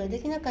ることがで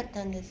きなかっ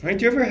たんです。 Right?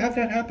 Do you ever have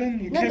that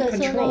happen? You なん can't か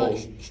その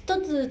control.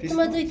 一つつ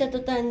まずいた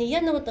途端に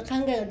嫌なこと考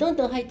えがどん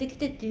どん入ってき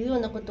てっていうよう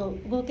なことを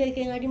ご経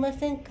験ありま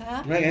せん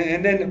か？ Right?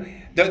 And then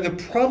the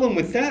problem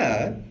with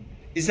that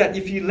is that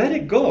if you let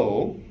it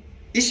go,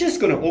 it's just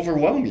going to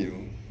overwhelm you.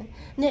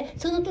 ね、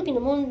その時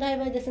の問題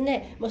はです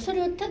ね、もうそ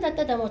れをただ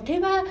ただもう手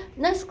放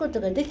すこ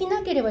とができ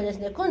なければです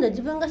ね、今度は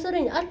自分がそ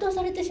れに圧倒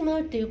されてしま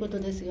うということ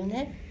ですよ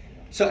ね。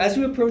So as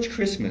we approach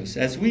Christmas,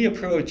 as we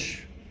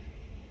approach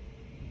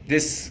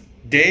this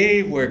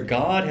day where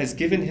God has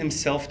given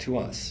himself to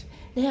us,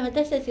 ね、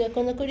私たちが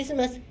このクリス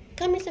マス、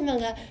神様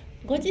が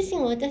ご自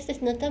身を私た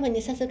ちのため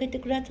に捧げて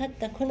くださっ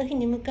たこの日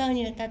に向かう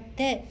にあたっ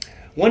て、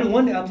one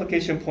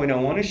application point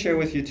I want to share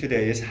with you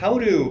today is how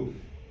to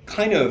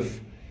kind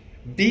of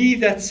be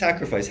that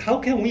sacrifice. How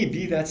can we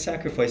be that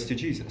sacrifice to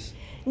Jesus?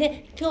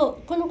 ね、今日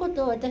このこ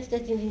とを私た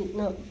ち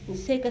の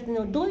生活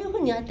のどういうふ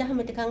うに当ては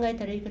めて考え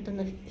たらいいか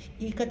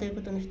という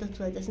ことの一つ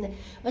はですね、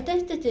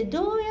私たちは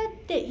どうや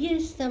ってイエ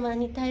ス様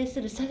に対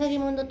する捧げ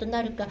物と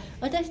なるか、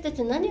私た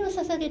ちは何を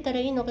捧げたら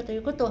いいのかとい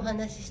うことをお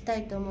話しした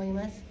いと思い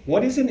ます。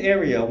What is an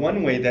area,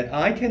 one way that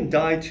I can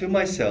die to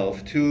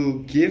myself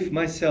to give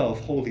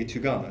myself wholly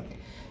to God?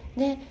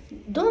 ね、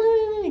どうい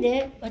う意味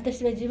で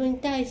私は自分に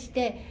対し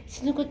て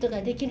死ぬこと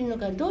ができるの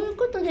か、どういう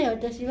ことで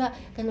私は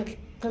こ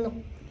の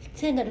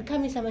聖なる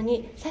神様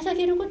に捧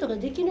げることが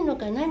できるの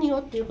か何を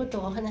っていうこと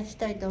をお話しし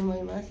たいと思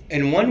います。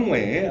And one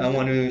way I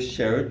want to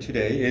share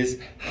today is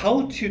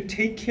how to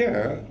take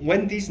care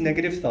when these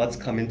negative thoughts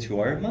come into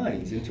our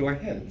minds, into our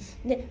heads.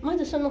 でま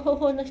ずその方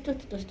法の一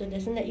つとしてで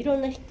すね、いろ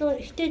んな否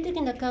定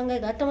的な考え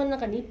が頭の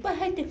中にいっぱい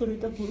入ってくる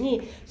とき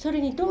に、そ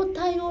れにどう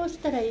対応し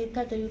たらいい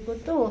かというこ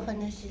とをお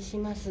話しし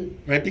ます。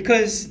Right?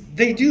 Because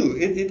they do.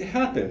 It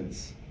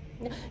happens.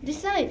 実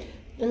際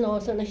そ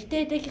の否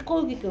定的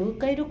攻撃を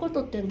迎えるこ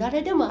とって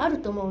誰でもある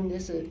と思うんで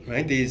す。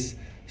Right? These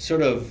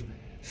sort of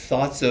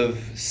thoughts of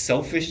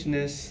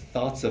selfishness,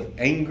 thoughts of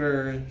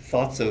anger,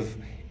 thoughts of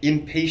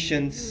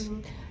impatience.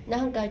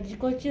 なんか自己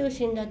中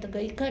心だとか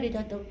怒り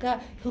だとか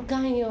不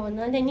寛容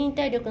なね、忍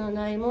耐力の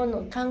ないもの、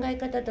考え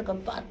方とか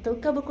バッと浮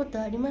かぶこ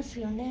とあります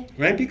よね。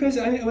Right? Because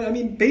I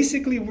mean,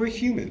 basically we're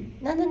human.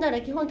 なぜな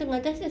ら基本的に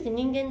私たち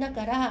人間だ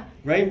から。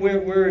Right?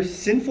 We're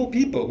sinful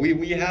people. We're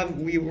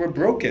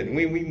broken.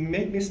 We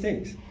make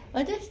mistakes.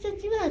 私た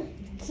ちは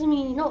罪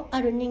のあ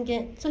る人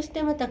間、そし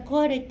てまた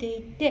壊れて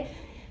いて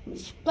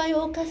失敗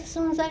を犯す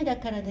存在だ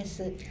からで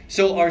す。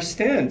So our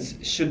stance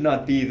should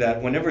not be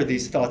that whenever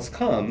these thoughts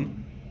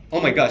come,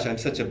 oh my gosh, I'm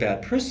such a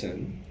bad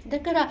person. だ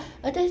から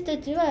私た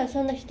ちは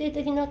そんな否定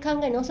的な考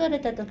えに襲われ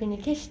た時に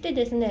決して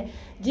ですね、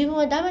自分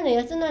はダメな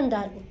やつなん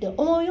だって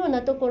思うよう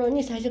なところ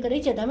に最初から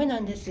いちゃダメな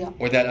んですよ。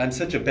Or that I'm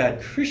such a bad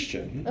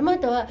Christian. ま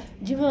たは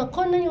自分は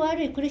こんなに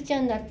悪いクリスチ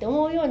ャンだって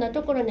思うような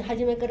ところに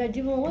初めから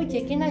自分を置いちゃ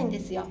いけないんで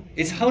すよ。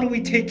It's how do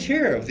we take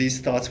care of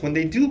these thoughts when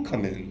they do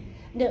come in?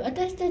 で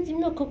私たち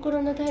の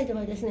心の態度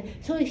はですね、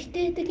そういう否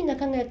定的な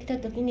考えが来た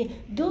時に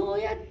どう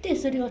やって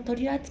それを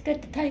取り扱っ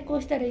て対抗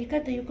したらいいか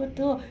というこ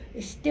とを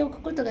知っておく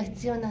ことが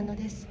必要なの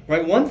です。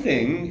Right? One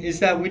thing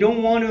is that we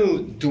don't want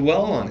to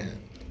dwell on it.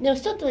 でも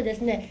一つはで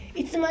すね、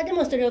いつまで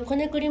もそれをこ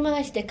ねくり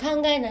回して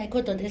考えない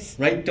ことです。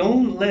Right?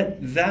 Don't let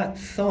that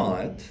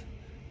thought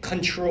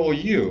control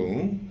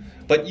you,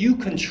 but you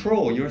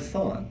control your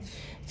thoughts.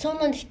 そ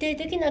の否定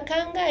的な考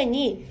え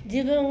に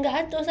自分が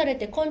圧倒され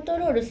てコント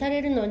ロールさ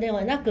れるので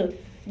はなく、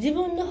自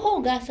分の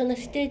方がその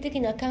否定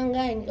的な考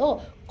えを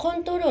コ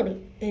ントロー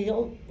ル、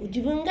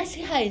自分が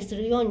支配す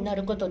るようにな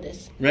ることで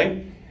す。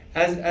Right?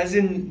 As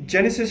in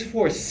Genesis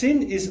 4,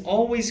 sin is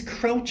always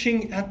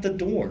crouching at the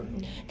door.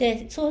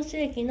 で、創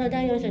世記の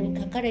第4章に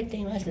書かれて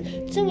います。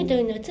罪と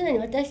いうのは常に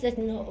私たち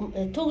の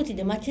戸口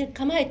で待ち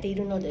構えてい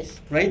るので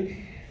す。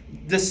Right?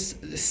 This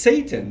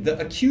Satan, the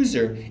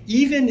accuser,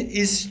 even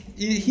is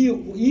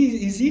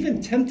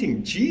even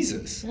tempting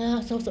Jesus.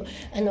 そうそう。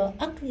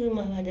悪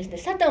魔はですね、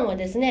サタンは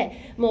です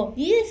ね、もう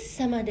イエス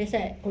様でさ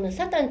え、この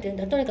サタンという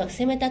のはとにかく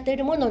責め立て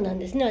るものなん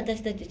ですね。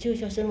私たち中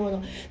傷するも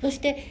の。そし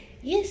て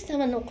イエス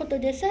様のこと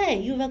でさえ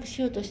誘惑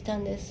しようとした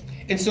んです。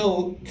And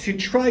so to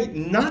try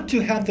not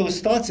to have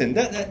those thoughts in,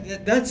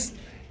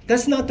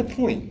 that's not the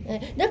point.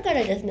 だか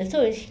らですね、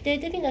そういう否定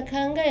的な考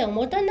えを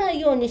持たない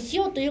ようにし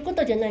ようというこ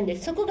とじゃないんで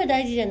す。そこが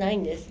大事じゃない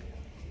んです。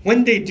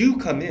When they do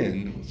come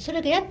in, そ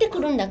れがやってく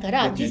るんだか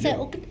ら、実際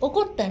起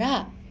こった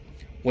ら、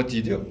what do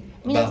you do?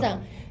 皆さ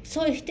ん、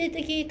そういう否定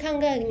的考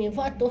えにふ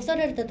わっと押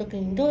された時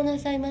にどうな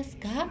さいます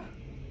か？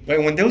 Right,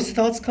 when those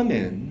thoughts come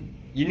in,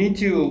 you need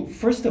to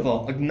first of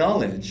all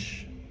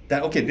acknowledge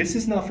that, okay, this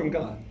is not from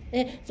God.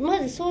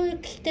 まずそういう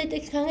否定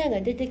的考え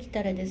が出てき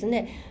たらです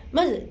ね、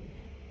まず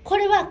こ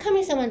れは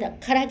神様だ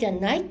からじゃ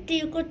ないって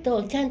いうこと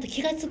をちゃんと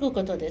気がつく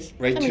ことです。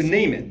Right, to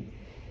name it.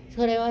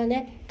 それは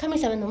ね、神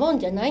様のもん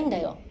じゃないん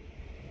だよ。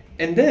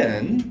And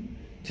then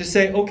to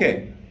say,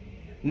 okay,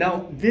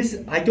 now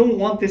this, I don't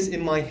want this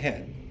in my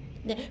head.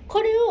 で、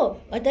これを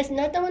私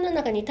の頭の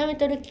中に溜め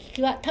と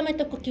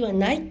く気は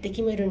ないって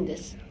決めるんで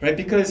す。Right,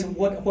 because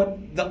what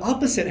the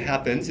opposite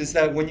happens is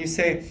that when you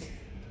say,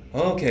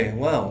 okay,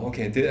 wow,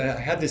 okay,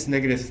 I have this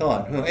negative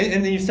thought, and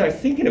then you start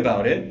thinking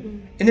about it,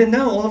 and then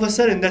now all of a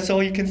sudden that's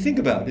all you can think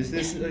about. Is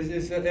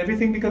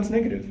everything becomes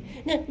negative?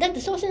 ね、だって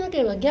そうしなけ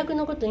れば逆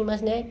のこと言いま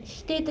すね。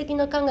否定的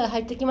な考え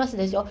入ってきます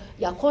でしょ。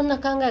いや、こんな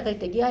考えがい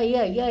て、いや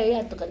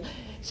とか、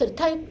それ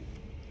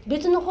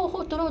別の方法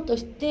を取ろうと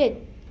し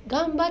て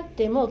頑張っ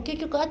ても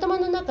結局頭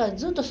の中は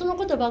ずっとその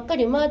ことばっか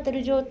り回って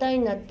る状態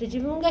になって自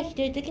分が否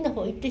定的な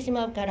方に行ってし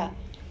まうから。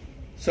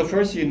So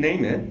first you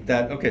name it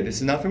that, okay, this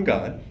is not from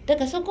God. だ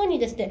からそこに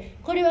ですね、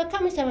これは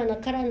神様の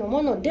からの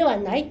ものでは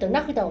ないと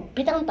名札を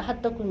ペタンと貼っ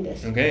とくんで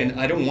す。Okay,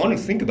 and I don't want to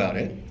think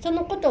about it. そ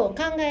のことを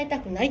考えた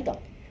くないと。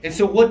And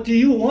so what do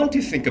you want to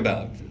think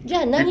about? じ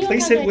ゃあ何を考え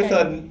Replace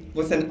た it い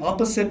with an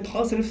opposite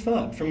positive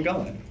thought from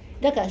God.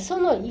 だからそ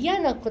の嫌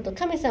なこと、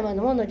神様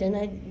のものじゃ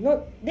ない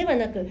のでは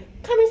なく、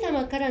神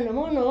様からの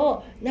もの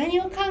を何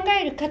を考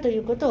えるかとい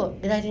うことを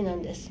大事な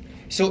んです。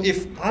So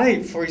if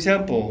for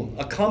example,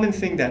 a common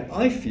thing that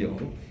I feel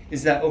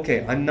is that,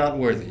 okay, I'm not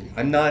worthy.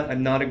 I'm not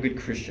a good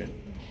Christian.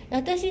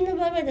 私の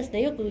場合はです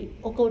ね、よく起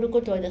こる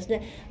ことはです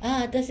ね、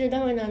私は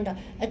ダメなんだ、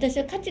私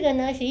は価値が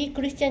ないしいい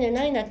クリスチャンじゃ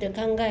ないなっていう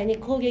考えに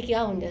攻撃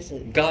合うんです。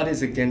God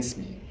is against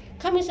me.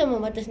 神様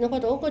も私のこ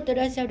とを怒って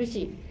らっしゃる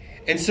し。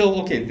And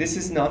so, okay, this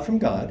is not from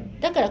God.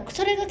 だから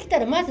それが来た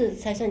らまず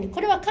最初に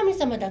これは神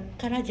様だ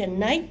からじゃ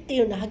ないって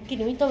いうのをはっき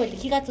り認めて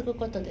気がつく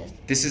ことです。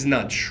This is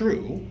not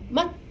true.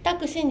 全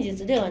く真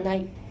実ではな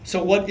い。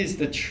So what is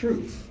the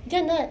truth? じ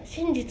ゃあ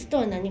真実と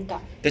は何か。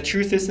The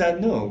truth is that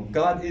no,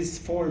 God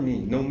is for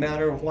me no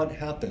matter what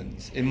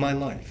happens in my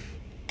life.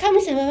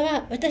 神様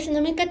は私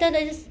の味方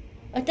です。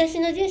私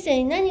の人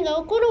生に何が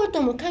起ころう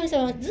とも神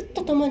様はずっ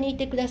と共にい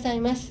てくださ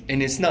います。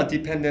And it's not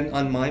dependent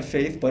on my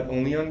faith, but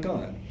only on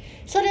God.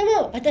 それ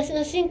も私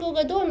の信仰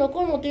がどうの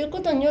こうのというこ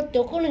とによって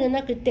起こるんじゃ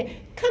なく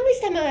て、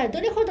神様がど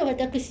れほど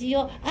私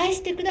を愛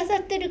してくださ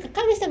っているか、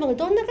神様が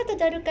どんな方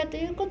であるかと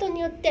いうこと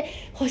によって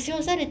保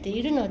証されて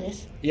いるので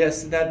す。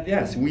Yes,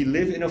 we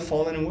live in a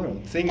fallen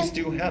world. Things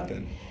do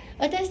happen.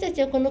 私た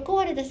ちはこの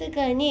壊れた世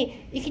界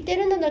に生きてい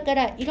るのだか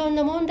らいろん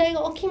な問題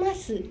が起きま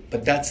す。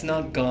But that's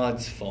not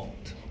God's fault.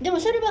 でも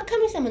それは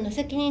神様の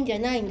責任じゃ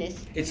ないんで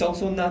す。It's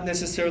also not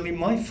necessarily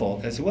my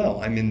fault as well.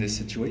 I'm in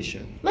this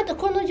situation. また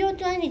この状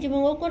態に自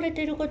分が置かれ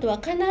ていることは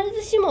必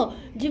ずしも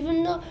自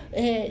分の、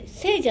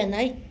せいじゃ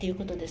ないっていう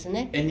ことです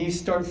ね。And you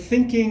start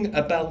thinking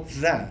about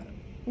that.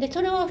 で、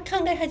それを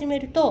考え始め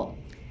ると、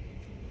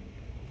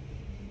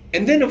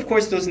And then, of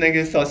course, those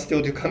negative thoughts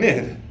still do come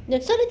in. で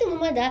それでも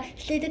まだ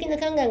否定的な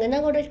考えが流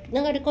れ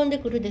込んで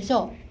くるでし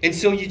ょう。And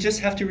so you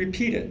just have to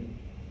repeat it.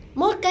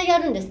 もう一回や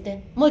るんです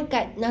ね。もう一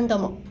回、何度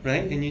も。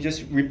Right? And you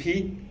just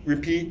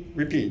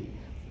repeat.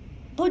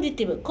 ポジ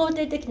ティブ、肯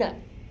定的な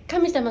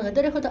神様が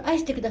どれほど愛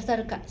してくださ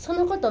るか、そ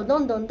のことをど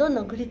んどん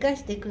繰り返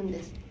していくん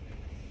です。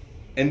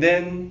And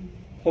then,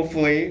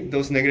 hopefully,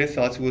 those negative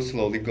thoughts will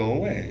slowly go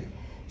away.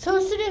 そ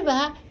うすれ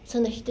ば、そ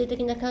の否定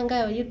的な考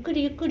えはゆっく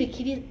り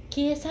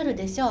消え去る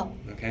でしょ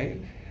う。Okay?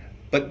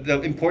 But the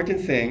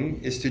important thing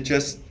is to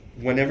just,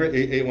 whenever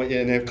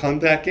it comes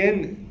back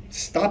in,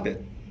 stop it.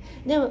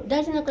 でも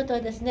大事なこと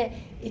はです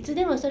ね、いつ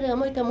でもそれが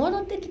もう一回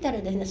戻ってきた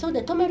らですね、そう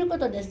で止めるこ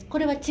とです。こ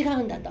れは違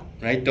うんだと。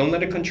Right? Don't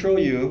let it control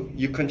you.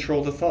 You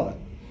control the thought.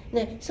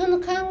 ね、その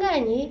考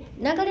えに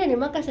流れに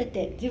任せ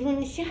て自分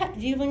に支配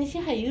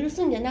許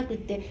すんじゃなく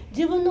て、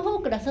自分の方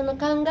からその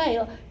考え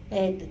を、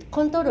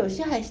コントロール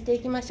支配してい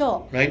きまし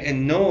ょう。Right?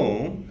 And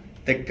know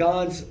that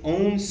God's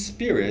own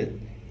spirit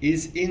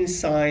is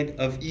inside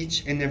of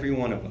each and every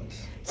one of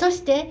us. そ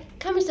して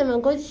神様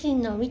ご自身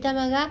の御霊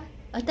が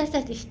私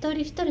たち一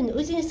人一人の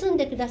うちに住ん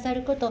でくださ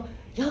ることを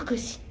よく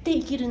知って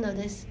生きるの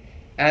です。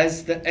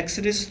As the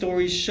Exodus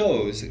story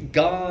shows,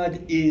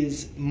 God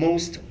is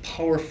most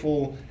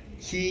powerful.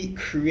 He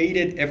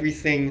created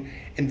everything,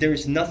 and there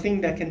is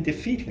nothing that can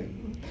defeat him.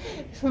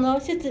 その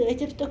出エ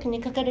ジプト記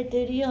に書かれ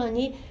ているよう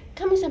に、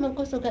神様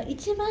こそが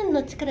一番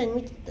の力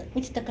に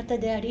満ちた方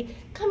であり、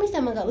神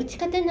様が打ち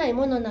勝てない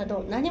ものな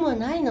ど何も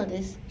ないの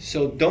です。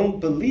So don't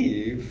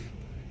believe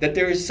that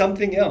there is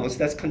something else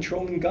that's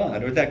controlling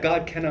God or that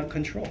God cannot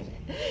control.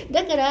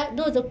 だから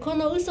どうぞこ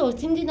の嘘を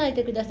信じない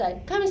でくださ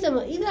い。神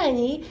様以外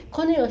に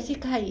この世を支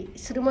配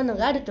するもの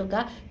があると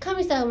か、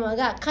神様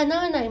が叶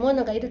わないも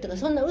のがいるとか、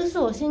そんな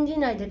嘘を信じ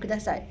ないでくだ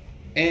さい。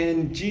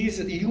And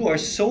Jesus, you are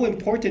so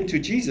important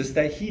to Jesus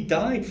that he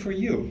died for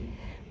you.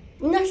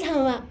 皆さ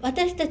んは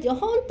私たちは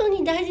本当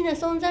に大事な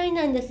存在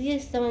なんです。イエ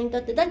ス様にと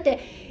って。だって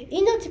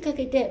命か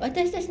けて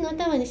私たちの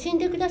ために死ん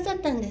でくださっ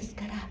たんです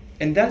から。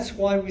And that's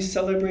why we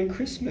celebrate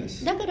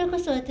Christmas. だからこ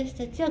そ私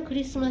たちはク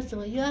リスマス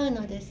を祝う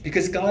のです。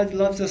Because God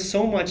loves us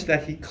so much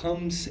that he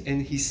comes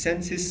and he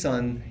sends his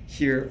son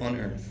here on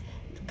earth.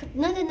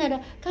 なぜな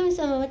ら神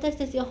様は私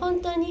たちを本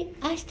当に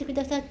愛してく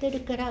ださっている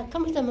から、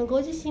神様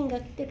ご自身が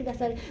来てくだ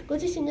さる、ご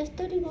自身の一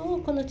人子を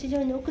この地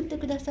上に送って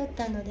くださっ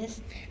たので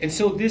す。And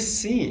so this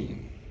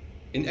scene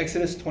in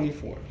Exodus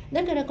 24,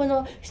 だからこ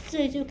の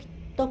出エジプ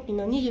ト記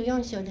の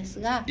24章です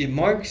が、it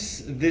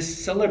marks this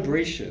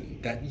celebration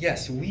that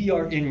yes, we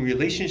are in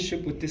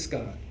relationship with this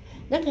God.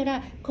 だか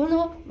らこ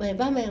の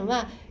場面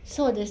は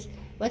そうです。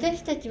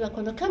私たちは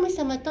この神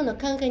様との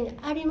関係に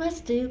ありま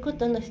すというこ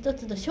との一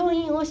つの証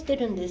印をして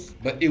るんです。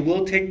But it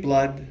will take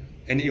blood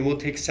and it will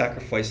take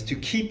sacrifice to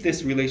keep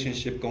this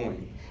relationship going.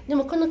 で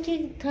もこの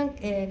関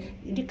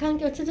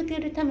係を続け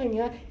るために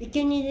は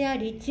生贄であ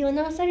り血を流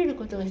される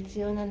ことが必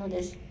要なの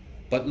です。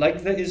But like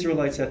the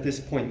Israelites at this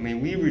point, may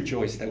we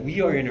rejoice that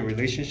we are in a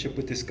relationship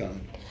with this God.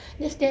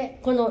 そして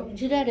この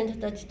ユダヤ人の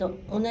人たちと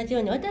同じ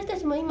ように私た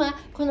ちも今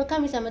この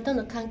神様と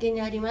の関係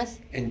にありま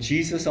す。And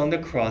Jesus on the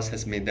cross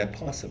has made that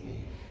possible.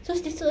 そ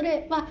してそ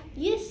れは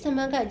イエス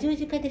様が十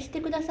字架でし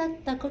てくださっ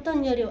たこと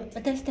により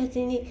私た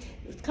ちに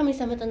神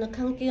様との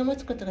関係を持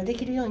つことがで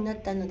きるようにな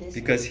ったのです。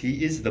Because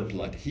he is the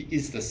blood, he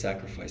is the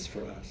sacrifice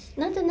for us.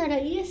 なぜなら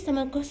イエス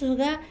様こそ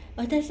が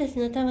私たち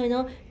のため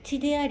の血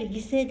であり犠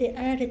牲で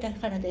あられた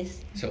からで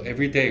す。So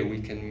every day we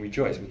can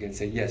rejoice, we can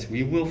say, yes,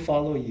 we will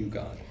follow you,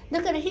 God.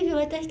 だから日々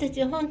私た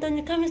ちは本当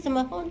に神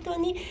様本当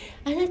に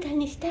あなた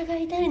に従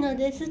いたいの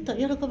ですと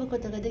喜ぶこ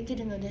とができ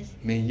るのです。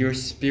May your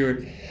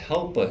spirit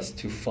help us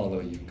to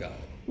follow you, God.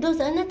 どう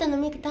ぞあなたの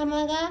御霊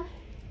が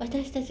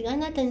私たちがあ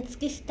なたに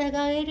付き従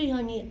えるよ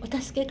うにお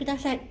助けくだ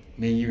さい。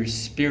May your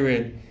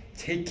spirit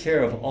take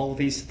care of all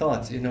these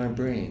thoughts in our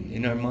brain,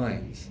 in our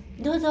minds.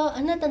 どうぞ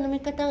あなたの御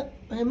霊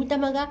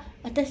が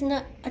私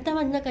の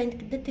頭の中に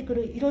出てく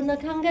るいろんな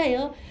考え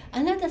をあ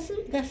なたがす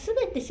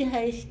べて支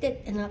配し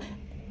て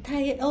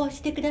対応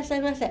してくださ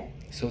いませ。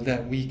So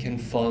that we can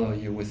follow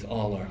you with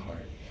all our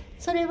heart.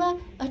 それは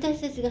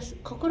私たちが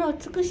心を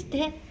尽くし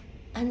て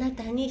あな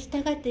たに従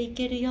ってい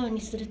けるように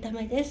するた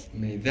めです。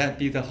May that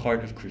be the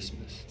heart of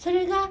Christmas. そ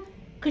れが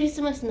クリ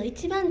スマスの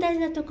一番大事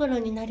なところ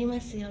になりま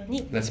すよう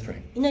に Let's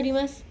pray. 祈り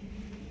ます。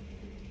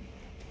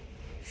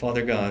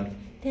 Father God,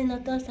 天のお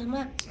父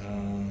様、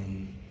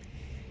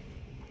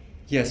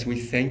yes, we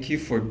thank you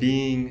for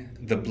being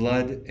the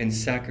blood and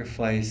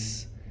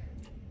sacrifice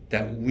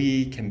that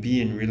we can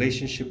be in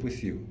relationship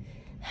with you.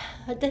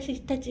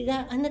 私たち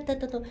があなた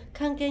との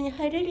関係に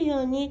入れる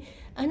ように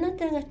あな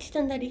たが父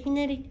となり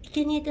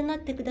生贄となっ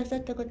てくださ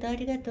ったことあ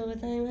りがとうご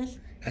ざいます。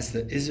 As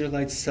the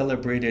Israelites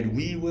celebrated,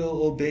 we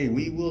will obey,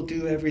 we will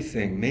do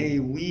everything. May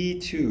we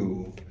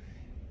too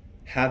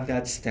have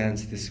that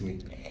stance this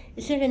week.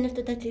 イスラエルの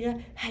人たちが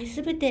はい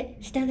すべて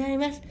従い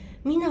ます、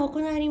みんな行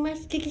いま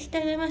す、聞き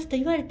従いますと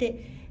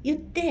言っ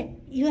て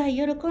祝い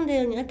喜んだ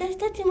ように私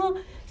たちも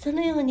そ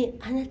のように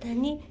あなた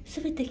にす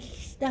べて聞き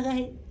従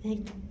い、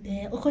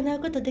行う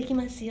ことでき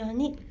ますよう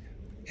に。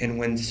 And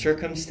when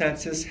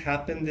circumstances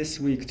happen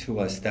this week to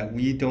us that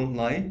we don't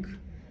like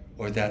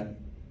or that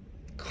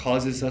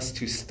causes us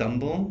to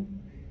stumble,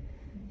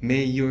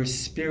 may your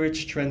spirit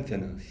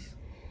strengthen us.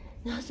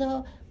 どう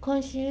ぞ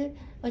今週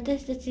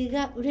私たち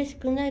が嬉し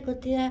くないこ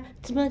とや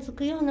つまず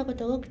くようなこ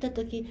とが起きた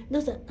とき、ど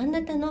うぞあ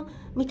なたの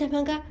御霊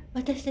が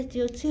私た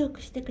ちを強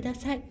くしてくだ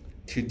さい。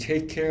 To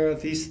take care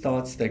of these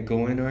thoughts that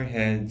go in our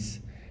heads,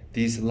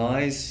 these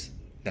lies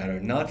that are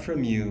not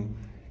from you,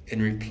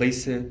 and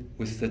replace it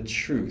with the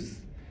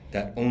truth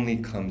that only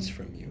comes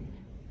from you.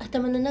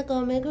 頭の中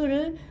を巡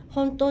る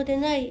本当で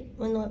ない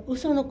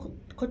嘘の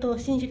ことを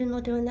信じる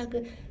のではな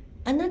く、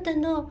あなた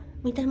の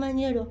御霊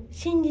による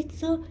真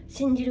実を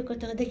信じるこ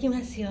とができ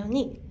ますよう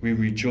に。 We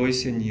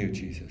rejoice in you,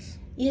 Jesus.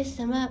 イエス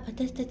様、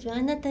私たちは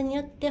あなたに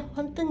よって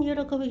本当に喜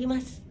びま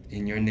す。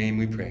 In your name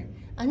we pray.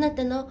 あな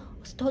たの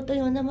尊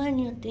いお名前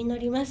によって祈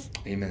ります。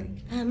Amen.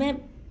 アーメ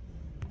ン。